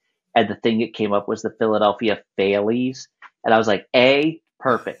Phillies, and the thing it came up was the Philadelphia Phillies, and I was like, A,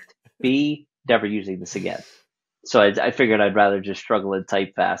 perfect. B, never using this again. So I figured I'd rather just struggle and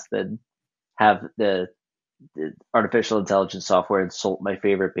type fast than have the artificial intelligence software insult my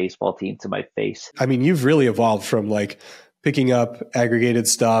favorite baseball team to my face. I mean, you've really evolved from, like, picking up aggregated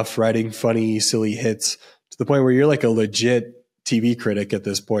stuff, writing funny, silly hits, to the point where you're like a legit TV critic at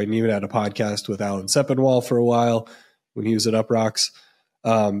this point, and even had a podcast with Alan Sepinwall for a while when he was at UPROXX.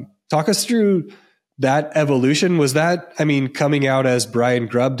 Talk us through that evolution. Was that, I mean, coming out as Brian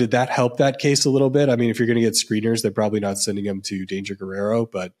Grubb, did that help that case a little bit? I mean, if you're going to get screeners, they're probably not sending them to Danger Guerrero,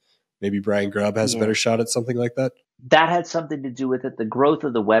 but maybe Brian Grubb has a better shot at something like that. That had something to do with it. The growth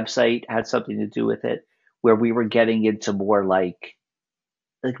of the website had something to do with it, where we were getting into more more, like,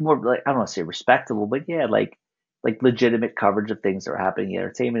 I don't want to say respectable, but yeah, like legitimate coverage of things that were happening in the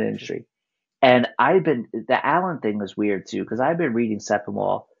entertainment industry. And the Allen thing was weird too, because I've been reading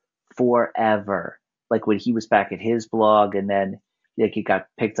Sepinwall forever. Like, when he was back at his blog, and then, like, it got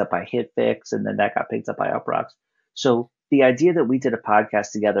picked up by HitFix, and then that got picked up by UPROXX. So the idea that we did a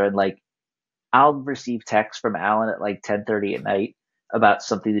podcast together, and, like, I'll receive texts from Alan at like 10:30 at night about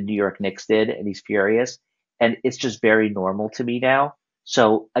something the New York Knicks did, and he's furious, and it's just very normal to me now.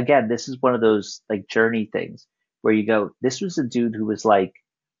 So again, this is one of those, like, journey things where you go, this was a dude who was, like,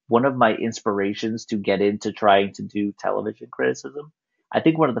 one of my inspirations to get into trying to do television criticism. I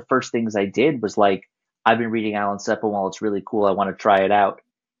think one of the first things I did was, like, I've been reading Alan Sepinwall. It's really cool. I want to try it out.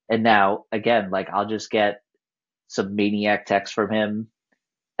 And now, again, like, I'll just get some maniac text from him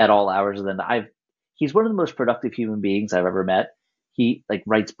at all hours of the night. He's one of the most productive human beings I've ever met. He, like,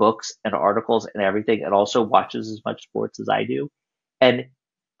 writes books and articles and everything, and also watches as much sports as I do. And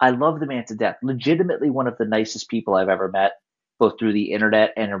I love the man to death. Legitimately one of the nicest people I've ever met, both through the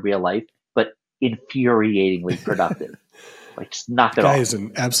internet and in real life, but infuriatingly productive. Like, just knock it Guy off. is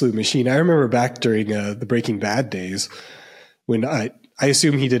an absolute machine. I remember back during the Breaking Bad days when I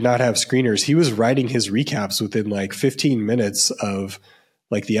assume he did not have screeners. He was writing his recaps within like 15 minutes of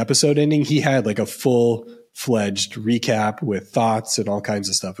like the episode ending. He had like a full-fledged recap with thoughts and all kinds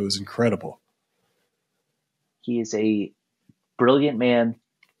of stuff. It was incredible. He is a brilliant man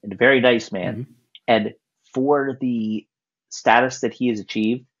and a very nice man. Mm-hmm. And for the status that he has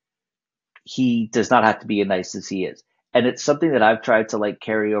achieved, he does not have to be as nice as he is. And it's something that I've tried to like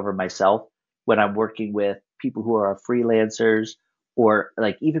carry over myself when I'm working with people who are freelancers or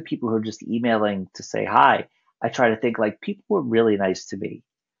like even people who are just emailing to say hi. I try to think like people were really nice to me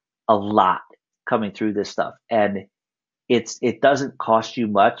a lot coming through this stuff. And it doesn't cost you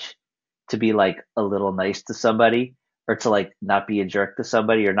much to be like a little nice to somebody or to like not be a jerk to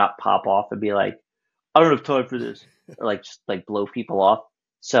somebody or not pop off and be like, I don't have time for this, or like just like blow people off.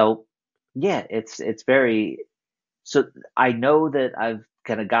 So yeah, it's very, so I know that I've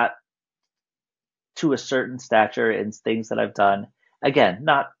kind of got to a certain stature in things that I've done. Again,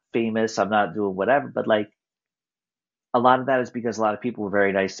 not famous, I'm not doing whatever, but like a lot of that is because a lot of people were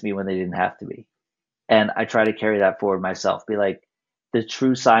very nice to me when they didn't have to be. And I try to carry that forward myself. Be like the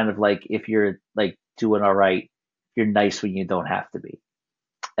true sign of like if you're like doing all right, you're nice when you don't have to be.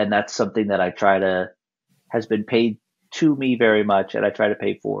 And that's something that I try to has been paid to me very much, and I try to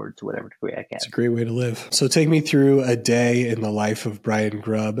pay forward to whatever degree I can. It's a great way to live. So take me through a day in the life of Brian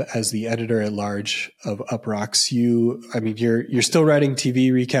Grubb as the editor at large of UPROXX. You're still writing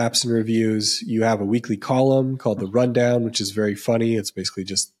TV recaps and reviews. You have a weekly column called The Rundown, which is very funny. It's basically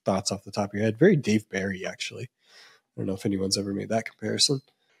just thoughts off the top of your head. Very Dave Barry, actually. I don't know if anyone's ever made that comparison.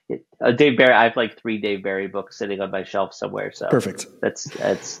 Dave Barry, I have like 3 Dave Barry books sitting on my shelf somewhere. So perfect. That's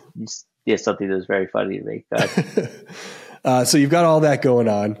something that was very funny to me. So you've got all that going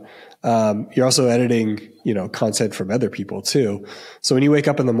on. You're also editing, content from other people too. So when you wake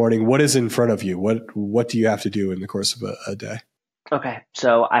up in the morning, what is in front of you? What do you have to do in the course of a day? Okay.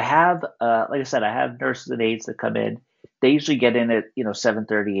 So I have, like I said, I have nurses and aides that come in. They usually get in at,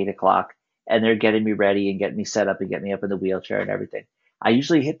 7:30, 8 o'clock, and they're getting me ready and getting me set up and getting me up in the wheelchair and everything. I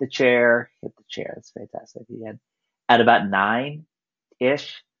usually hit the chair. It's fantastic. Again, at about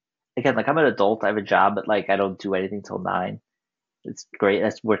 9-ish. Again, like I'm an adult, I have a job, but like I don't do anything till 9. It's great.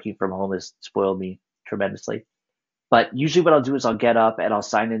 That's working from home has spoiled me tremendously. But usually what I'll do is I'll get up and I'll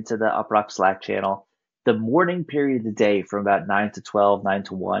sign into the UPROXX Slack channel. The morning period of the day from about 9 to 12, 9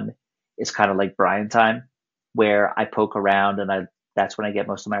 to 1 is kind of like Brian time where I poke around and that's when I get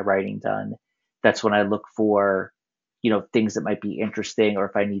most of my writing done. That's when I look for, things that might be interesting, or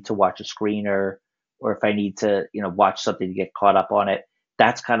if I need to watch a screener, or if I need to, watch something to get caught up on it.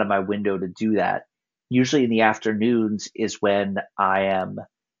 That's kind of my window to do that. Usually in the afternoons is when I am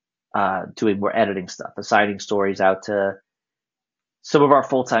doing more editing stuff, assigning stories out to some of our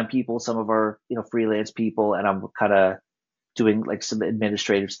full-time people, some of our, freelance people, and I'm kind of doing like some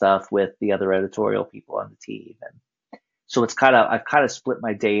administrative stuff with the other editorial people on the team. And so I've kind of split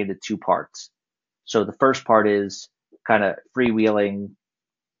my day into 2 parts. So the first part is kind of freewheeling,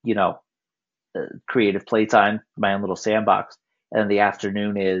 creative playtime, my own little sandbox. And the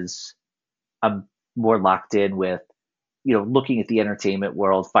afternoon is I'm more locked in with, looking at the entertainment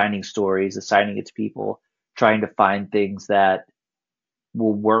world, finding stories, assigning it to people, trying to find things that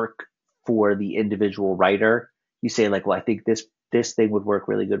will work for the individual writer. You say like, well, I think this thing would work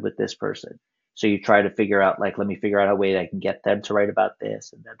really good with this person. So you try to figure out like, let me figure out a way that I can get them to write about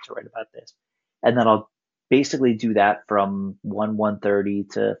this and them to write about this. And then I'll basically do that from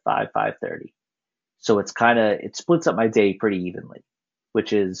 1:30 to 5:30. So it splits up my day pretty evenly,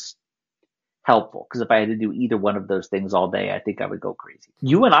 which is helpful because if I had to do either one of those things all day, I think I would go crazy.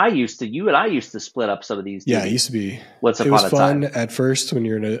 You and I used to split up some of these. Yeah, it used to be. Once it upon was a fun time. At first when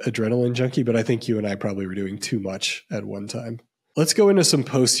you're an adrenaline junkie, but I think you and I probably were doing too much at one time. Let's go into some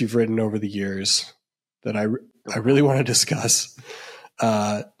posts you've written over the years that I really want to discuss.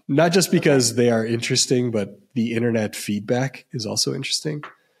 Not just because they are interesting, but the internet feedback is also interesting.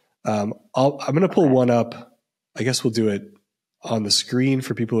 I'm going to pull one up. I guess we'll do it on the screen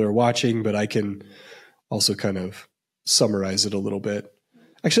for people who are watching, but I can also kind of summarize it a little bit.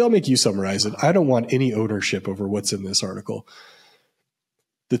 Actually, I'll make you summarize it. I don't want any ownership over what's in this article.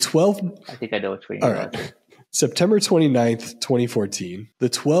 I think I know which one you're all right. September 29th, 2014. The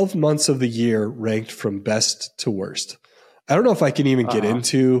 12 months of the year ranked from best to worst. I don't know if I can even get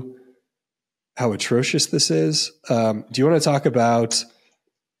into how atrocious this is. Do you want to talk about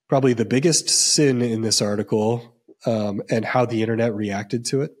probably the biggest sin in this article and how the internet reacted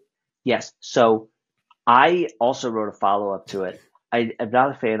to it? Yes. So I also wrote a follow-up to it. I am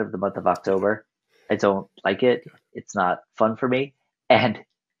not a fan of the month of October. I don't like it. It's not fun for me. And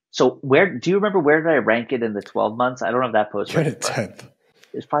so where do you remember where did I rank it in the 12 months? I don't have that post You're right at in a front of me. 10th.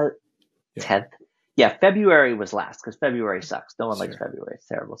 It's probably Yeah, 10th. Yeah, February was last because February sucks. No one likes sure. February. It's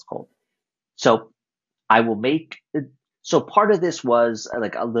terrible. It's cold. So I will make. So part of this was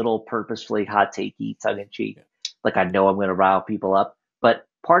like a little purposefully hot takey, tongue in cheek. Yeah. Like I know I'm going to rile people up, but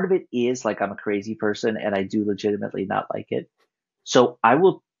part of it is like I'm a crazy person and I do legitimately not like it. So I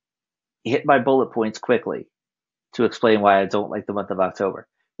will hit my bullet points quickly to explain why I don't like the month of October,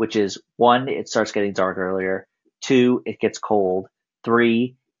 which is one, it starts getting dark earlier. Two, it gets cold.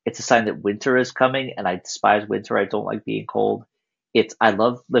 Three, it's a sign that winter is coming, and I despise winter. I don't like being cold. I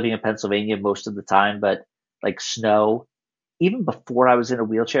love living in Pennsylvania most of the time, but like snow, even before I was in a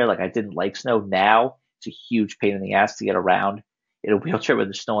wheelchair, like I didn't like snow. Now it's a huge pain in the ass to get around in a wheelchair with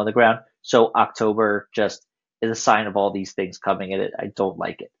the snow on the ground. So October just is a sign of all these things coming, and I don't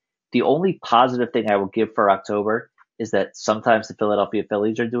like it. The only positive thing I will give for October is that sometimes the Philadelphia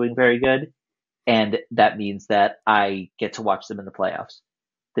Phillies are doing very good, and that means that I get to watch them in the playoffs.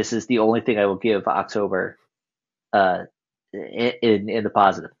 This is the only thing I will give October uh, in the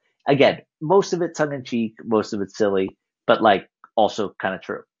positive. Again, most of it tongue in cheek, most of it silly, but like also kind of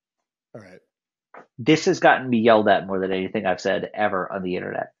true. All right. This has gotten me yelled at more than anything I've said ever on the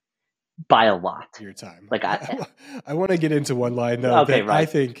internet by a lot. Your time. Like I want to get into one line though okay, that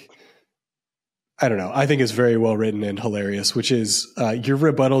right. I don't know. I think is very well written and hilarious, which is your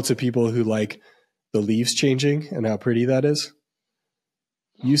rebuttal to people who like the leaves changing and how pretty that is.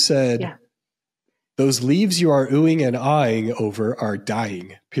 You said, Yeah. those leaves you are oohing and ahhing over are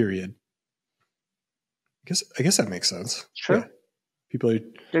dying, period. I guess that makes sense. It's true. Yeah.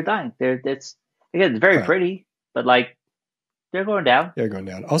 They're dying. It's very pretty, but like they're going down. They're going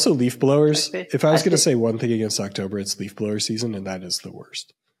down. Also, leaf blowers. If I was going to say one thing against October, it's leaf blower season, and that is the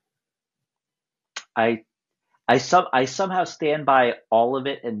worst. I somehow stand by all of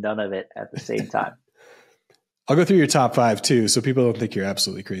it and none of it at the same time. I'll go through your top 5 too, so people don't think you're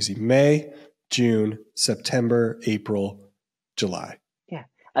absolutely crazy. May, June, September, April, July. Yeah.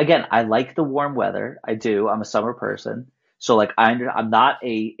 Again, I like the warm weather. I do. I'm a summer person. So like I'm not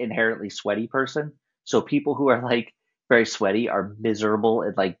a inherently sweaty person. So people who are like very sweaty are miserable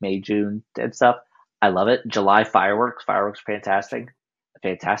in like May, June and stuff. I love it. July fireworks. Fireworks fantastic.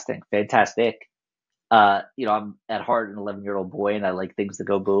 Fantastic. I'm at heart an 11-year-old boy and I like things that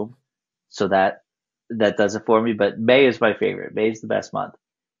go boom. So that does it for me. But May is my favorite. May is the best month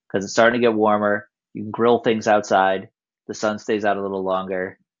because it's starting to get warmer. You can grill things outside. The sun stays out a little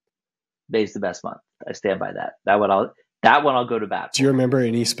longer. May's the best month. I stand by that. That one I'll go to bat. Do you remember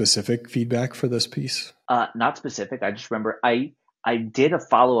any specific feedback for this piece? Not specific. I just remember I did a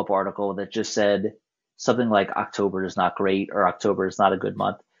follow-up article that just said something like October is not great or October is not a good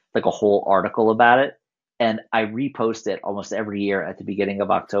month, like a whole article about it. And I repost it almost every year at the beginning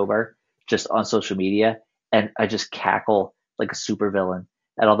of October, just on social media. And I just cackle like a supervillain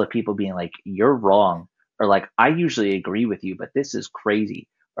at all the people being like, you're wrong. Or like, I usually agree with you, but this is crazy.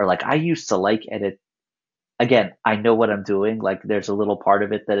 Or like, I used to like edit. Again, I know what I'm doing. Like, there's a little part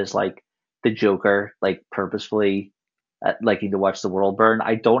of it that is like the Joker, like purposefully liking to watch the world burn.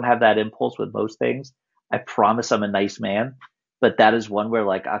 I don't have that impulse with most things. I promise I'm a nice man, but that is one where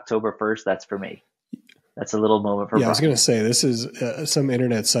like October 1st, that's for me. That's a little moment for Brian. I was going to say, this is some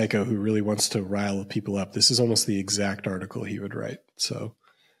internet psycho who really wants to rile people up. This is almost the exact article he would write. So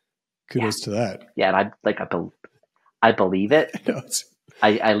kudos to that. Yeah, and I believe it.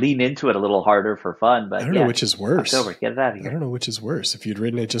 I lean into it a little harder for fun, but I don't know which is worse. October, get it out of here. I don't know which is worse. If you'd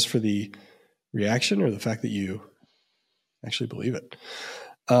written it just for the reaction or the fact that you actually believe it.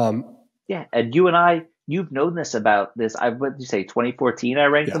 Yeah, and you've known this about this. What did you say, 2014 I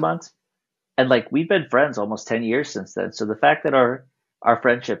ranked the months? And like we've been friends almost 10 years since then. So the fact that our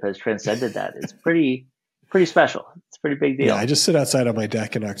friendship has transcended that is pretty special. It's a pretty big deal. Yeah, I just sit outside on my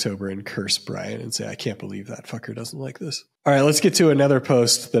deck in October and curse Brian and say, I can't believe that fucker doesn't like this. All right, let's get to another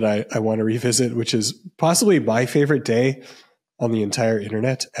post that I want to revisit, which is possibly my favorite day on the entire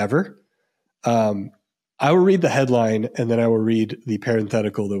internet ever. I will read the headline and then I will read the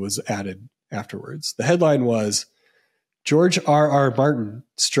parenthetical that was added afterwards. The headline was, George R.R. Martin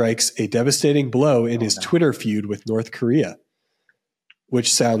strikes a devastating blow in his Twitter feud with North Korea,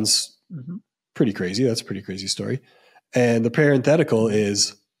 which sounds pretty crazy. That's a pretty crazy story. And the parenthetical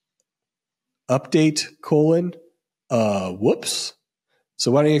is update : whoops. So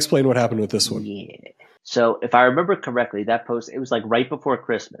why don't you explain what happened with this one? Yeah. So if I remember correctly, that post, it was like right before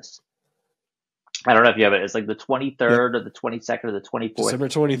Christmas. I don't know if you have it. It's like the 23rd or the 22nd or the 24th. December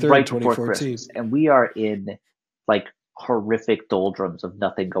 23rd, right 2014. before Christmas. And we are in like horrific doldrums of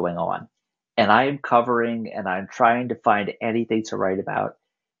nothing going on. and I am covering and I'm trying to find anything to write about.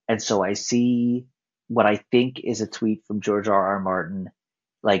 And so I see what I think is a tweet from George R. R. Martin,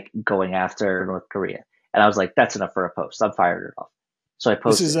 like going after North Korea. And I was like, that's enough for a post. I'm fired it off. So I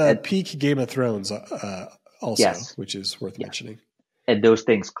This is posted, and peak Game of Thrones, also, yes, which is worth yeah. mentioning. And those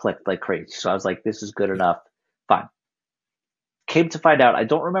things clicked like crazy. So I was like, this is good enough. Fine. Came to find out, I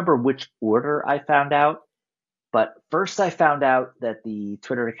don't remember which order I found out, but first I found out that the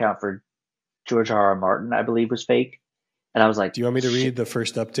Twitter account for George R. R. Martin, I believe, was fake. And I was like, Do you want me to shit, read the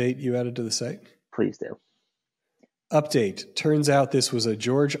first update you added to the site? please do. Update. Turns out this was a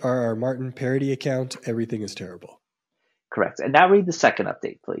George R. R. Martin parody account. Everything is terrible. Correct. And now read the second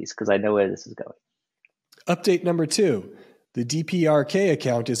update, please, because I know where this is going. Update number 2. The DPRK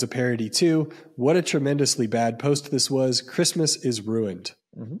account is a parody too. What a tremendously bad post this was. Christmas is ruined.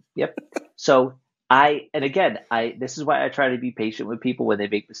 Mm-hmm. Yep. So this is why I try to be patient with people when they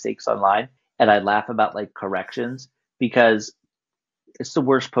make mistakes online. And I laugh about like corrections because it's the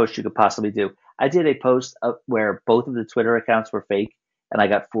worst post you could possibly do. I did a post where both of the Twitter accounts were fake and I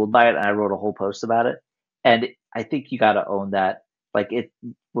got fooled by it and I wrote a whole post about it. And I think you got to own that. Like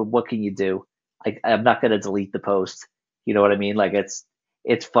what can you do? I'm not going to delete the post. You know what I mean? Like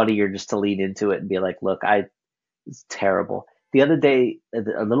it's funnier just to lean into it and be like, look, it's terrible. The other day,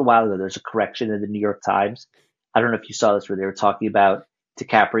 a little while ago, there's a correction in the New York Times. I don't know if you saw this where they were talking about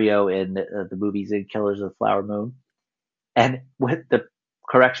DiCaprio in the movies in Killers of the Flower Moon. And what the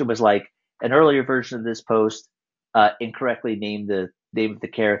correction was like, an earlier version of this post incorrectly named the name of the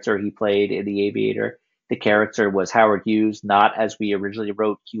character he played in The Aviator. The character was Howard Hughes, not as we originally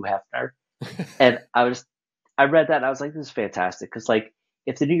wrote Hugh Hefner. And I read that and I was like, this is fantastic. Because like,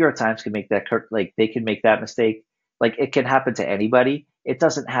 if the New York Times can make that, like they can make that mistake, like it can happen to anybody. It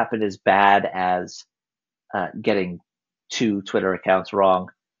doesn't happen as bad as getting 2 Twitter accounts wrong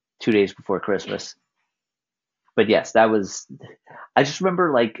 2 days before Christmas. But yes, I just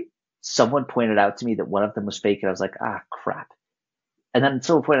remember like someone pointed out to me that one of them was fake and I was like, ah, crap. And then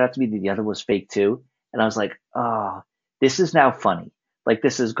someone pointed out to me that the other was fake too. And I was like, oh, this is now funny. Like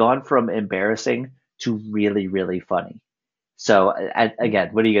this has gone from embarrassing to really, really funny. So again,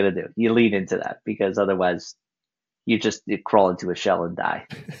 what are you going to do? You lean into that because otherwise you crawl into a shell and die.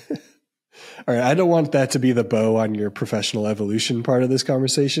 All right. I don't want that to be the bow on your professional evolution part of this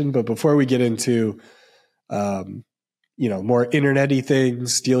conversation. But before we get into, more internet-y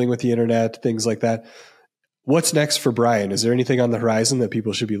things, dealing with the internet, things like that, what's next for Brian? Is there anything on the horizon that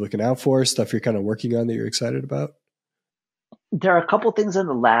people should be looking out for? Stuff you're kind of working on that you're excited about? There are a couple things in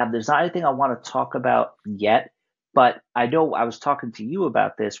the lab. There's not anything I want to talk about yet, but I know I was talking to you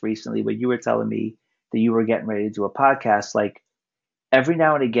about this recently when you were telling me that you were getting ready to do a podcast. Like every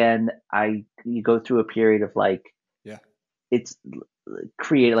now and again, you go through a period of like, yeah, it's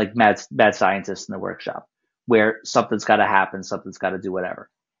created like mad scientists in the workshop where something's got to happen, something's got to do whatever.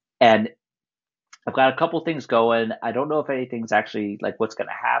 And I've got a couple things going. I don't know if anything's actually like what's going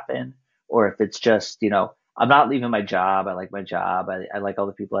to happen or if it's just, I'm not leaving my job. I like my job. I like all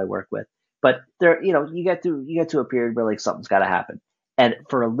the people I work with. But there, you get to a period where like something's got to happen. And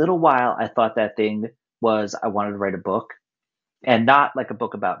for a little while, I thought that thing was I wanted to write a book, and not like a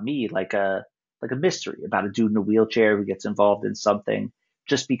book about me, like a mystery about a dude in a wheelchair who gets involved in something.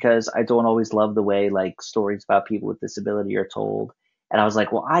 Just because I don't always love the way like stories about people with disability are told. And I was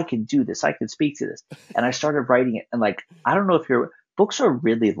like, well, I can do this. I can speak to this. And I started writing it. And like, I don't know if your books are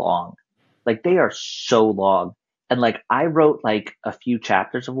really long. Like they are so long. And like I wrote like a few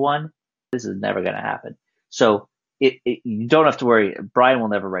chapters of one. This is never going to happen. So you don't have to worry. Brian will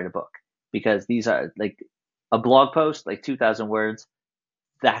never write a book because these are like a blog post, like 2,000 words.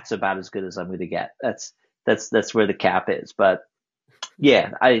 That's about as good as I'm going to get. That's where the cap is. But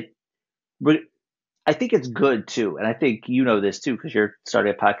yeah, I think it's good too. And I think you know this too, because you're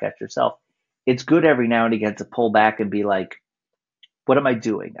starting a podcast yourself. It's good every now and again to pull back and be like, what am I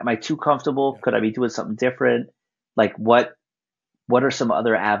doing? Am I too comfortable? Could I be doing something different? Like what are some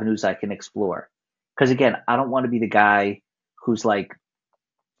other avenues I can explore? Because again, I don't want to be the guy who's like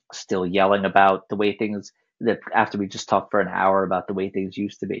still yelling about the way things that after we just talked for an hour about the way things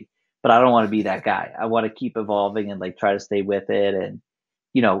used to be. But I don't want to be that guy. I want to keep evolving and like try to stay with it and,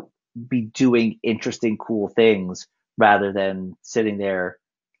 be doing interesting, cool things rather than sitting there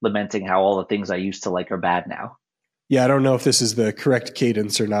lamenting how all the things I used to like are bad now. Yeah, I don't know if this is the correct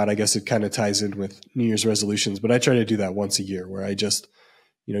cadence or not. I guess it kind of ties in with New Year's resolutions, but I try to do that once a year where I just,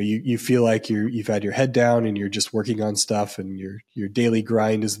 you feel like you've had your head down and you're just working on stuff and your daily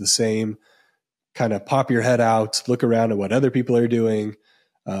grind is the same. Kind of pop your head out, look around at what other people are doing,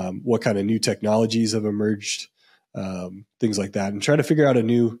 what kind of new technologies have emerged, things like that, and try to figure out a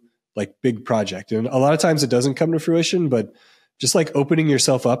new like big project. And a lot of times it doesn't come to fruition, but just like opening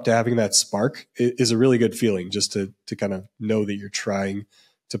yourself up to having that spark is a really good feeling, just to kind of know that you're trying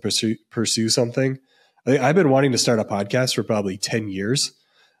to pursue something. I've been wanting to start a podcast for probably 10 years.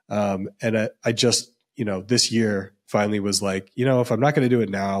 And I just, this year finally was like, if I'm not going to do it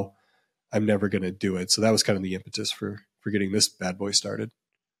now, I'm never going to do it. So that was kind of the impetus for getting this bad boy started.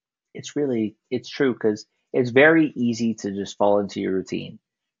 It's true, because it's very easy to just fall into your routine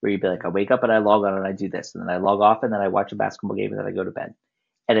where you'd be like, I wake up and I log on and I do this, and then I log off and then I watch a basketball game and then I go to bed.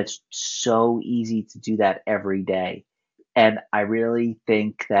 And it's so easy to do that every day. And I really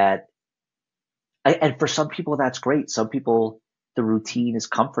think that, and for some people, that's great. Some people, the routine is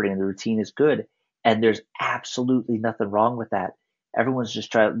comforting, the routine is good. And there's absolutely nothing wrong with that. Everyone's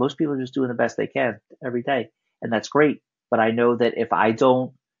just most people are just doing the best they can every day. And that's great. But I know that if I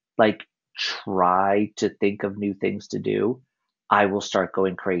don't like try to think of new things to do, I will start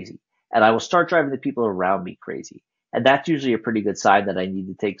going crazy, and I will start driving the people around me crazy. And that's usually a pretty good sign that I need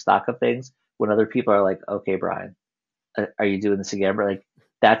to take stock of things. When other people are like, okay, Brian, are you doing this again? But like,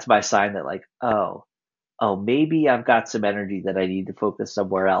 that's my sign that like, maybe I've got some energy that I need to focus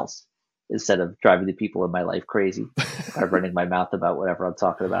somewhere else instead of driving the people in my life crazy by running my mouth about whatever I'm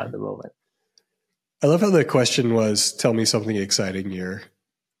talking about at the moment. I love how the question was, tell me something exciting you're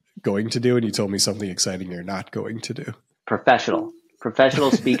going to do, and you told me something exciting you're not going to do. Professional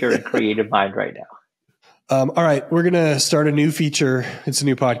speaker and creative mind right now. All right, we're going to start a new feature. It's a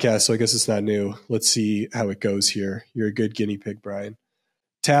new podcast, so I guess it's not new. Let's see how it goes here. You're a good guinea pig, Brian.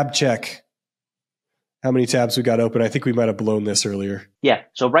 Tab check. How many tabs we got open? I think we might have blown this earlier. Yeah,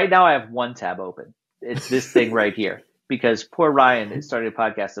 so right now I have one tab open. It's this thing right here, because poor Ryan is starting a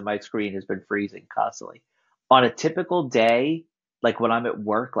podcast and my screen has been freezing constantly. On a typical day, like when I'm at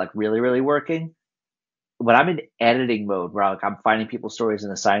work, like really, really working, when I'm in editing mode, where I'm finding people's stories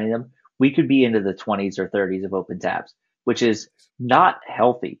and assigning them, we could be into the 20s or 30s of open tabs, which is not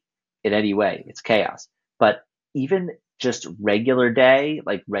healthy in any way. It's chaos. But even just regular day,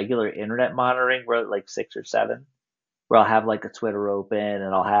 like regular internet monitoring, we're at like 6 or 7, where I'll have like a Twitter open,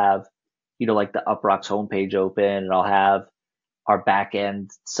 and I'll have, like the UPROXX homepage open, and I'll have our back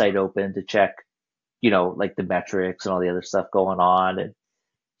end site open to check, like the metrics and all the other stuff going on. And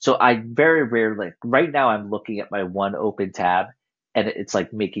so I very rarely, like right now I'm looking at my one open tab and it's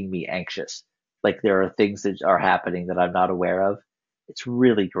like making me anxious. Like there are things that are happening that I'm not aware of. It's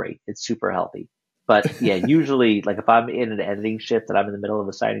really great. It's super healthy. But yeah, usually like if I'm in an editing shift and I'm in the middle of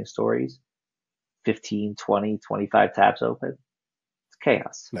assigning stories, 15, 20, 25 tabs open. It's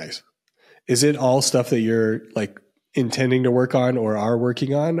chaos. Nice. Is it all stuff that you're like intending to work on or are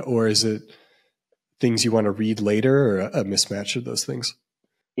working on, or is it things you want to read later, or a mismatch of those things?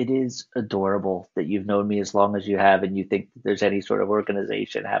 It is adorable that you've known me as long as you have and you think that there's any sort of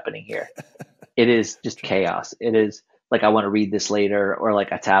organization happening here. It is just chaos. It is like I want to read this later, or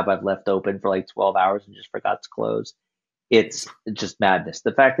like a tab I've left open for like 12 hours and just forgot to close. It's just madness.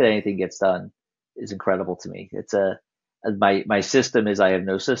 The fact that anything gets done is incredible to me. It's my system is I have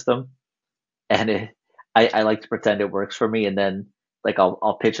no system, and I like to pretend it works for me, and then like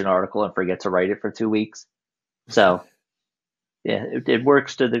I'll pitch an article and forget to write it for 2 weeks. So yeah, it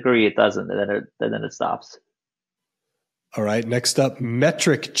works to the degree it doesn't, and then it stops. All right. Next up,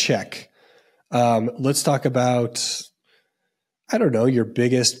 metric check. Let's talk about, I don't know, your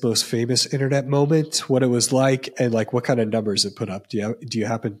biggest, most famous internet moment, what it was like, and like what kind of numbers it put up. Do you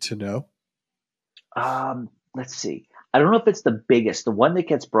happen to know? Let's see. I don't know if it's the biggest. The one that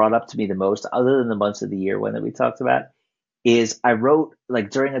gets brought up to me the most, other than the months of the year one that we talked about, is I wrote, like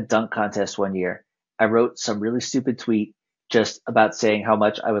during a dunk contest one year, I wrote some really stupid tweet just about saying how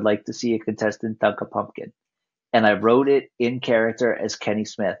much I would like to see a contestant dunk a pumpkin. And I wrote it in character as Kenny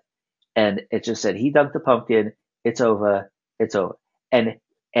Smith. And it just said, he dunked the pumpkin. It's over. It's over. And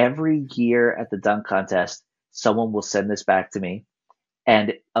every year at the dunk contest, someone will send this back to me.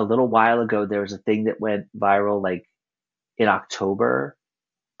 And a little while ago, there was a thing that went viral, like in October,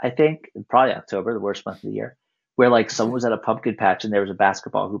 I think, probably October, the worst month of the year, where like someone was at a pumpkin patch and there was a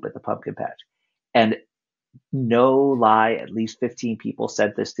basketball hoop at the pumpkin patch. And no lie, at least 15 people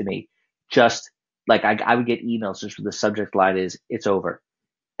sent this to me. Just like I would get emails just where the subject line is, it's over.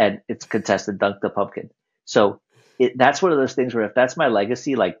 And it's contested dunk the pumpkin. So that's one of those things where if that's my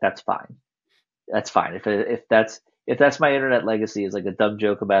legacy, like that's fine. That's fine. If that's my internet legacy, is like a dumb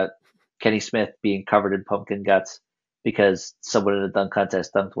joke about Kenny Smith being covered in pumpkin guts because someone in a dunk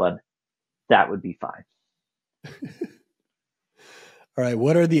contest dunked one, that would be fine. All right.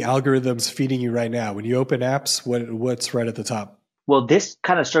 What are the algorithms feeding you right now? When you open apps, what's right at the top? Well, this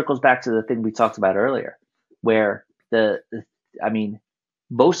kind of circles back to the thing we talked about earlier, where the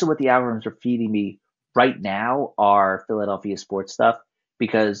most of what the algorithms are feeding me right now are Philadelphia sports stuff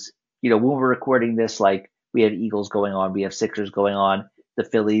because, when we're recording this, like we have Eagles going on, we have Sixers going on. The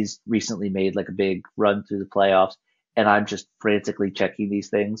Phillies recently made like a big run through the playoffs, and I'm just frantically checking these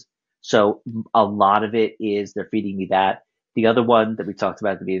things. So a lot of it is they're feeding me that. The other one that we talked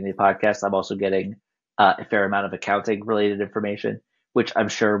about at the beginning of the podcast, I'm also getting a fair amount of accounting related information, which I'm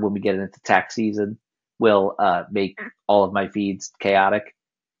sure when we get into tax season will make all of my feeds chaotic,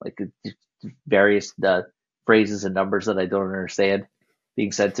 like various phrases and numbers that I don't understand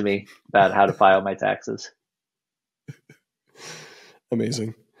being said to me about how to file my taxes.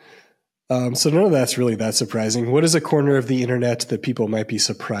 Amazing. So none of that's really that surprising. What is a corner of the internet that people might be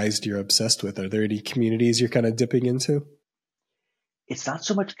surprised you're obsessed with? Are there any communities you're kind of dipping into? It's not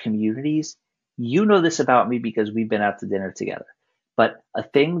so much communities. You know this about me because we've been out to dinner together. But a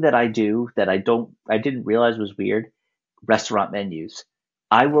thing that I do that I didn't realize was weird, restaurant menus.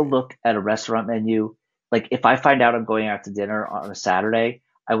 I will look at a restaurant menu. Like if I find out I'm going out to dinner on a Saturday,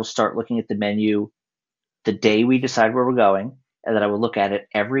 I will start looking at the menu the day we decide where we're going, and then I will look at it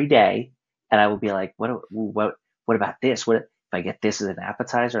every day, and I will be like, what about this? What if I get this as an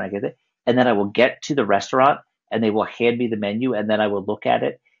appetizer and I get it? And then I will get to the restaurant, and they will hand me the menu, and then I will look at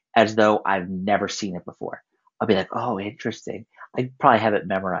it as though I've never seen it before. I'll be like, oh, interesting. I probably have it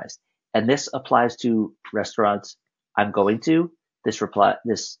memorized, and this applies to restaurants I'm going to. This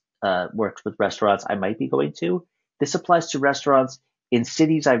works with restaurants I might be going to. This applies to restaurants in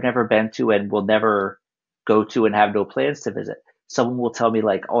cities I've never been to and will never go to and have no plans to visit. Someone will tell me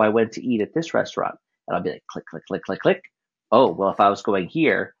like, "Oh, I went to eat at this restaurant," and I'll be like, "Click, click, click, click, click." Oh, well, if I was going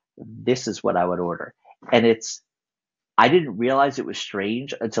here, this is what I would order. And I didn't realize it was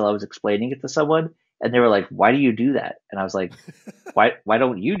strange until I was explaining it to someone, and they were like, "Why do you do that?" And I was like, "Why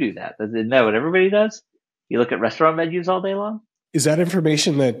don't you do that? Isn't that what everybody does? You look at restaurant menus all day long." Is that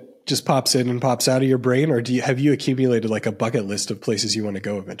information that just pops in and pops out of your brain, or have you accumulated like a bucket list of places you want to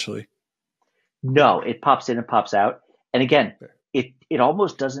go eventually? No, it pops in and pops out. And again, it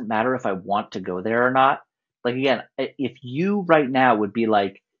almost doesn't matter if I want to go there or not. Like again, if you right now would be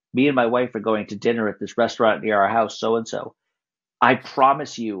like, me and my wife are going to dinner at this restaurant near our house, so and so, I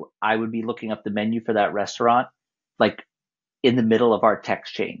promise you, I would be looking up the menu for that restaurant, like in the middle of our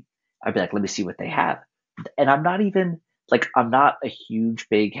text chain. I'd be like, let me see what they have. And I'm not even like, I'm not a huge,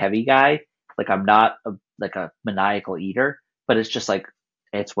 big, heavy guy. Like I'm not like a maniacal eater, but it's just like,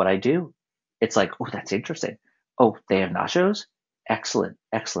 it's what I do. It's like, oh, that's interesting. Oh, they have nachos. Excellent,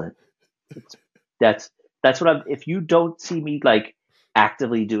 excellent. It's, that's that's what if you don't see me like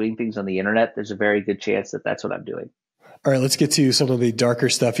actively doing things on the internet, there's a very good chance that that's what I'm doing. All right, let's get to some of the darker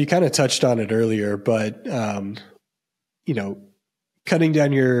stuff. You kind of touched on it earlier, but you know, cutting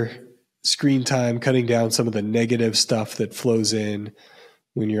down your screen time, cutting down some of the negative stuff that flows in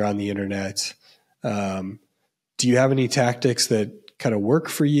when you're on the internet. Do you have any tactics that kind of work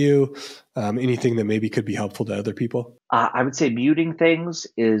for you? Anything that maybe could be helpful to other people? I would say muting things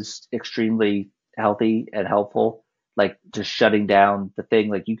is extremely healthy and helpful. Like just shutting down the thing.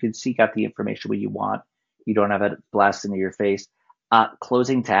 Like you can seek out the information when you want. You don't have it blast into your face.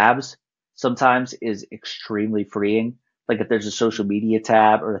 Closing tabs sometimes is extremely freeing. Like if there's a social media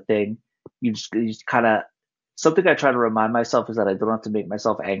tab or a thing, you just kind of something I try to remind myself is that I don't have to make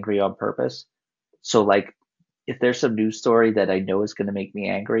myself angry on purpose. So like if there's some news story that I know is going to make me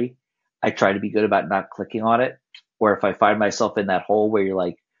angry, I try to be good about not clicking on it. Or if I find myself in that hole where you're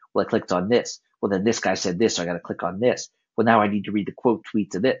like, well, I clicked on this. Well, then this guy said this, so I got to click on this. Well, now I need to read the quote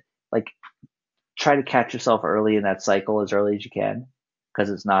tweet to it. Like, try to catch yourself early in that cycle as early as you can because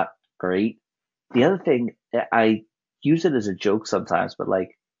it's not great. The other thing, I use it as a joke sometimes, but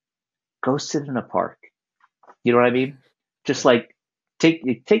like, go sit in a park. You know what I mean? Just like take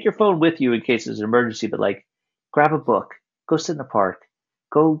your phone with you in case there's an emergency, but like grab a book, go sit in a park,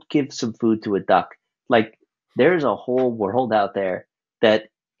 go give some food to a duck. Like there's a whole world out there that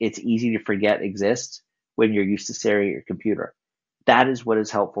it's easy to forget exists when you're used to staring at your computer. That is what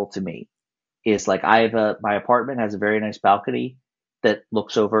is helpful to me. Is like my apartment has a very nice balcony that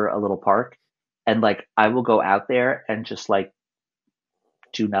looks over a little park, and like I will go out there and just like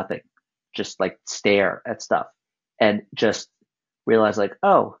do nothing, just like stare at stuff and just realize like,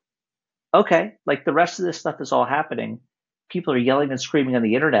 oh, okay, like the rest of this stuff is all happening. People are yelling and screaming on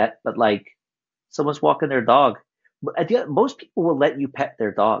the internet, but like someone's walking their dog. Most people will let you pet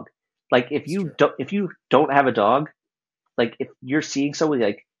their dog. Like if you don't have a dog, like if you're seeing someone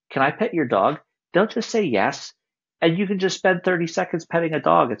like, can I pet your dog? They'll just say yes, and you can just spend 30 seconds petting a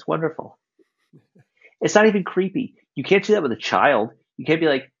dog. It's wonderful. It's not even creepy. You can't do that with a child. You can't be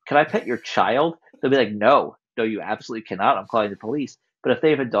like, can I pet your child? They'll be like, no, no, you absolutely cannot. I'm calling the police. But if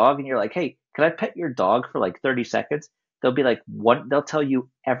they have a dog and you're like, hey, can I pet your dog for like 30 seconds? They'll be like, what? They'll tell you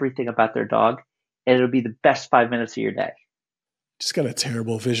everything about their dog, and it'll be the best 5 minutes of your day. Just got a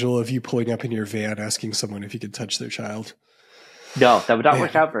terrible visual of you pulling up in your van asking someone if you could touch their child. No, that would not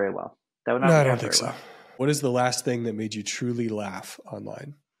work Man. out very well. That would not No, I work don't out think very so. well. What is the last thing that made you truly laugh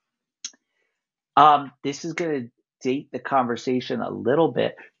online? This is going to date the conversation a little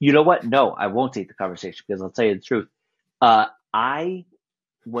bit. You know what? No, I won't date the conversation because I'll tell you the truth. I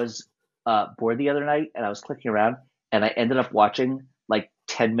was bored the other night and I was clicking around and I ended up watching like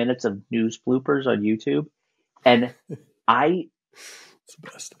 10 minutes of news bloopers on YouTube. And I, It's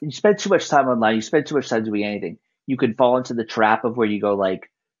the best. you spend too much time online, you spend too much time doing anything. You could fall into the trap of where you go like,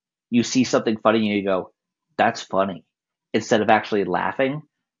 you see something funny and you go, that's funny, instead of actually laughing.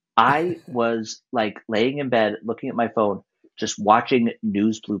 I was like laying in bed looking at my phone, just watching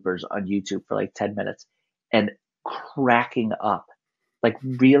news bloopers on YouTube for like 10 minutes and cracking up, like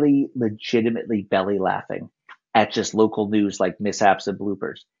really legitimately belly laughing at just local news like mishaps and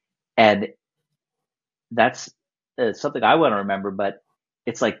bloopers. And that's something I want to remember, but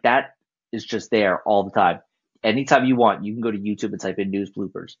it's like that is just there all the time. Anytime you want, you can go to YouTube and type in news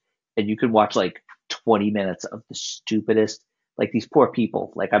bloopers and you can watch like 20 minutes of the stupidest, like these poor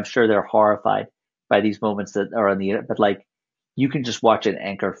people. Like I'm sure they're horrified by these moments that are on the internet, but like you can just watch an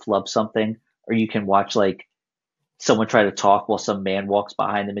anchor flub something, or you can watch like someone try to talk while some man walks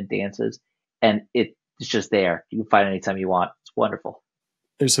behind them and dances, and it's just there. You can find it anytime you want. It's wonderful.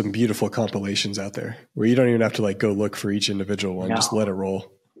 There's some beautiful compilations out there where you don't even have to like go look for each individual one. Just let No, it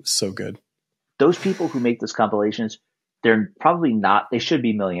roll. It's so good. those people who make those compilations, they're probably not. They should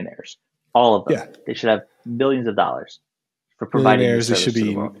be millionaires. All of them. Yeah. They should have millions of dollars for providing this Millionaires, they should service to the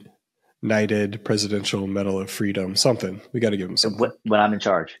be world. knighted, Presidential Medal of Freedom, something. We got to give them something. When I'm in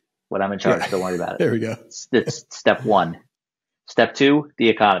charge, Yeah. don't worry about it. There we go. It's step one. Step two, the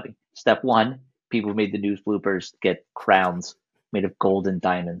economy. Step one, people who made the news bloopers get crowns made of gold and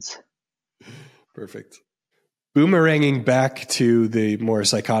diamonds. Perfect. Boomeranging back to the more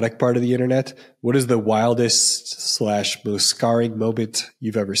psychotic part of the internet, what is the wildest / most scarring moment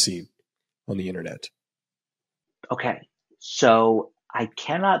you've ever seen on the internet? Okay, so I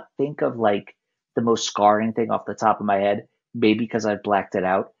cannot think of like the most scarring thing off the top of my head, maybe because I've blacked it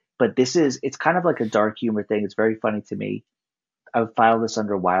out. But it's kind of like a dark humor thing. It's very funny to me. I would file this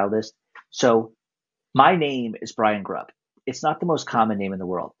under wildest. So my name is Brian Grubb. It's not the most common name in the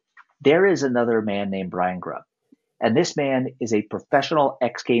world. There is another man named Brian Grubb, and this man is a professional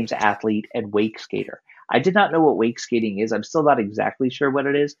X Games athlete and wake skater. I did not know what wake skating is. I'm still not exactly sure what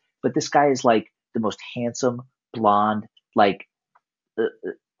it is, but this guy is like the most handsome, blonde, like uh,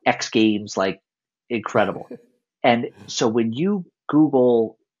 X Games, like incredible. And so when you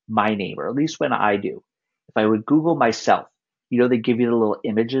Google my name, or at least when I do, if I would Google myself, they give you the little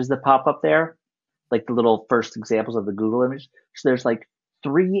images that pop up there, like the little first examples of the Google image. So there's like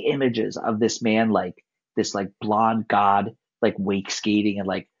three images of this man, like this like blonde god, like wake skating and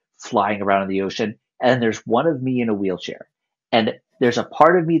like flying around in the ocean. And there's one of me in a wheelchair. And there's a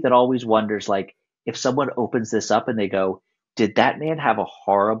part of me that always wonders, like, if someone opens this up and they go, did that man have a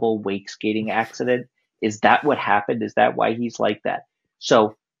horrible wake skating accident? Is that what happened? Is that why he's like that?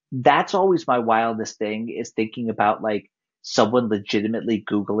 So that's always my wildest thing, is thinking about like someone legitimately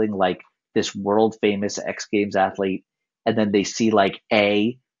Googling like this world famous X Games athlete, and then they see like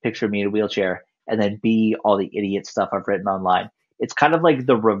A, picture me in a wheelchair, and then B, all the idiot stuff I've written online. It's kind of like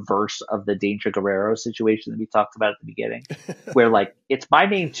the reverse of the Danger Guerrero situation that we talked about at the beginning, where like it's my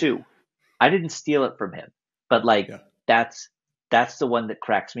name too. I didn't steal it from him, but like Yeah. that's the one that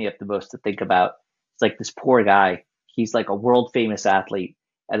cracks me up the most to think about. It's like this poor guy. He's like a world famous athlete,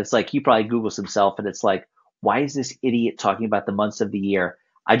 and it's like he probably Googles himself, and it's like, why is this idiot talking about the months of the year?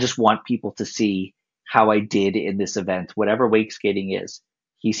 I just want people to see how I did in this event, whatever wake skating is.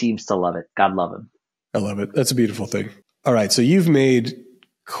 He seems to love it. God love him. I love it. That's a beautiful thing. All right. So you've made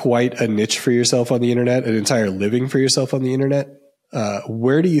quite a niche for yourself on the internet, an entire living for yourself on the internet.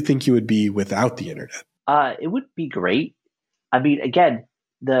 Where do you think you would be without the internet? It would be great. I mean, again,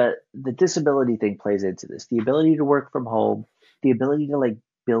 the disability thing plays into this. The ability to work from home, the ability to like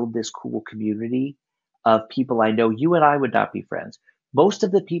build this cool community of people I know. You and I would not be friends. Most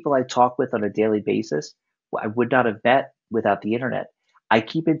of the people I talk with on a daily basis, I would not have met without the internet. I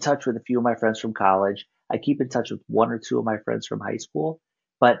keep in touch with a few of my friends from college. I keep in touch with one or two of my friends from high school.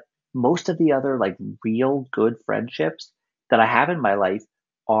 But most of the other like real good friendships that I have in my life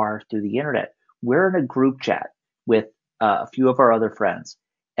are through the internet. We're in a group chat with a few of our other friends,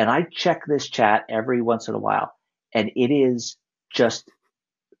 and I check this chat every once in a while, and it is just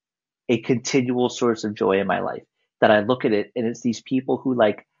a continual source of joy in my life. that I look at it and it's these people who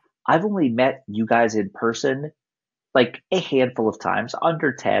like I've only met you guys in person like a handful of times,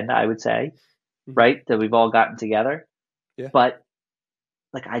 under 10, I would say, Mhm. right? That we've all gotten together. Yeah. But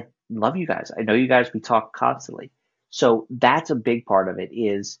like I love you guys. I know you guys, we talk constantly. So that's a big part of it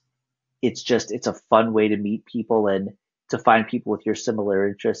is it's a fun way to meet people and to find people with your similar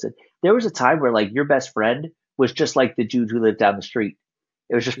interests. And there was a time where like your best friend was just like the dude who lived down the street.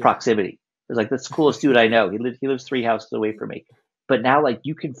 It was just Yeah. proximity. It was like that's the coolest dude I know. He lives 3 houses away from me. But now like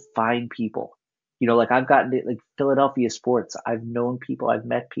you can find people. You know, like I've gotten to like Philadelphia sports. I've known people, I've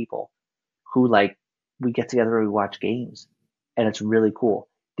met people who like we get together and we watch games. And it's really cool.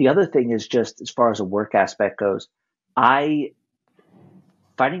 The other thing is just as far as a work aspect goes, I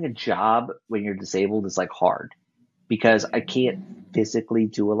finding a job when you're disabled is like hard because I can't physically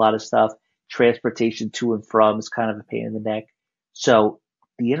do a lot of stuff. Transportation to and from is kind of a pain in the neck. So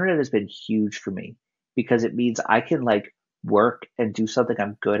the internet has been huge for me because it means I can like work and do something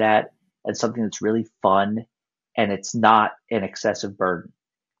I'm good at and something that's really fun and it's not an excessive burden.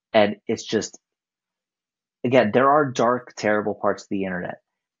 And it's just, again, there are dark, terrible parts of the internet.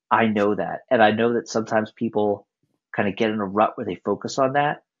 I know that. And I know that sometimes people kind of get in a rut where they focus on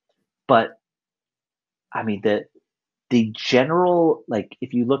that. But I mean, the general like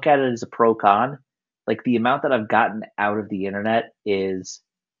if you look at it as a pro con, like the amount that I've gotten out of the internet is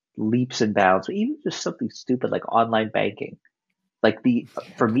leaps and bounds. Even just something stupid like online banking. Like the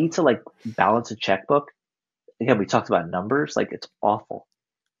for me to like balance a checkbook, again, we talked about numbers, like it's awful.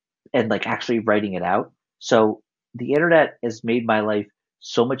 And like actually writing it out. So the internet has made my life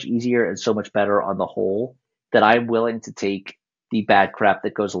so much easier and so much better on the whole that I'm willing to take the bad crap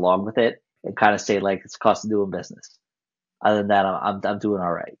that goes along with it and kind of say like it's cost of doing business. Other than that, I'm doing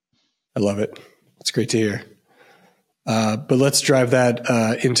all right. I love it. It's great to hear. But let's drive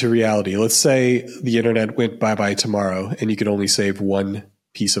that into reality. Let's say the internet went bye-bye tomorrow and you could only save one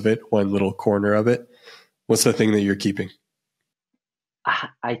piece of it, one little corner of it. What's the thing that you're keeping?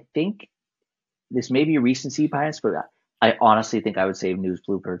 I think this may be recency bias, but I honestly think I would save news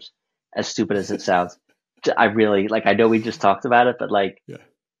bloopers. As stupid as it sounds, I really like. I know we just talked about it, but like Yeah.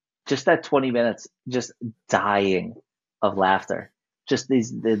 just that 20 minutes, just dying of laughter. Just the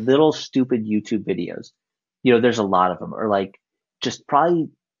little stupid YouTube videos. You know, there's a lot of them. Or like just probably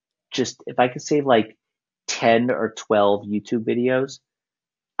just if I could save like 10 or 12 YouTube videos,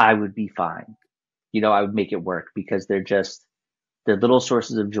 I would be fine. You know, I would make it work because they're little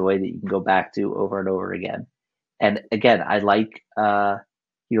sources of joy that you can go back to over and over again. And again, I like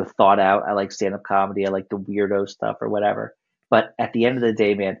thought out. I like stand up comedy. I like the weirdo stuff or whatever. But at the end of the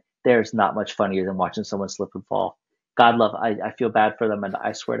day, man, there's not much funnier than watching someone slip and fall. God love, I feel bad for them, and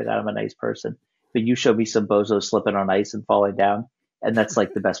I swear to God, I'm a nice person. But you show me some bozo slipping on ice and falling down, and that's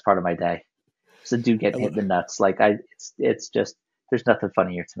like the best part of my day. It's a dude I, getting hit lo- in the nuts. Like it's just there's nothing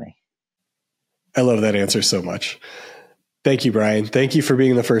funnier to me. I love that answer so much. Thank you, Brian. Thank you for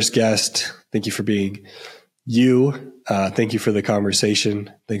being the first guest. Thank you for being you. Thank you for the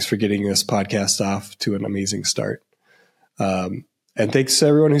conversation. Thanks for getting this podcast off to an amazing start. And thanks to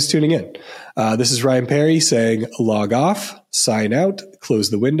everyone who's tuning in. This is Ryan Perry saying log off, sign out,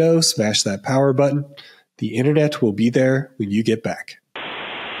 close the window, smash that power button. The internet will be there when you get back.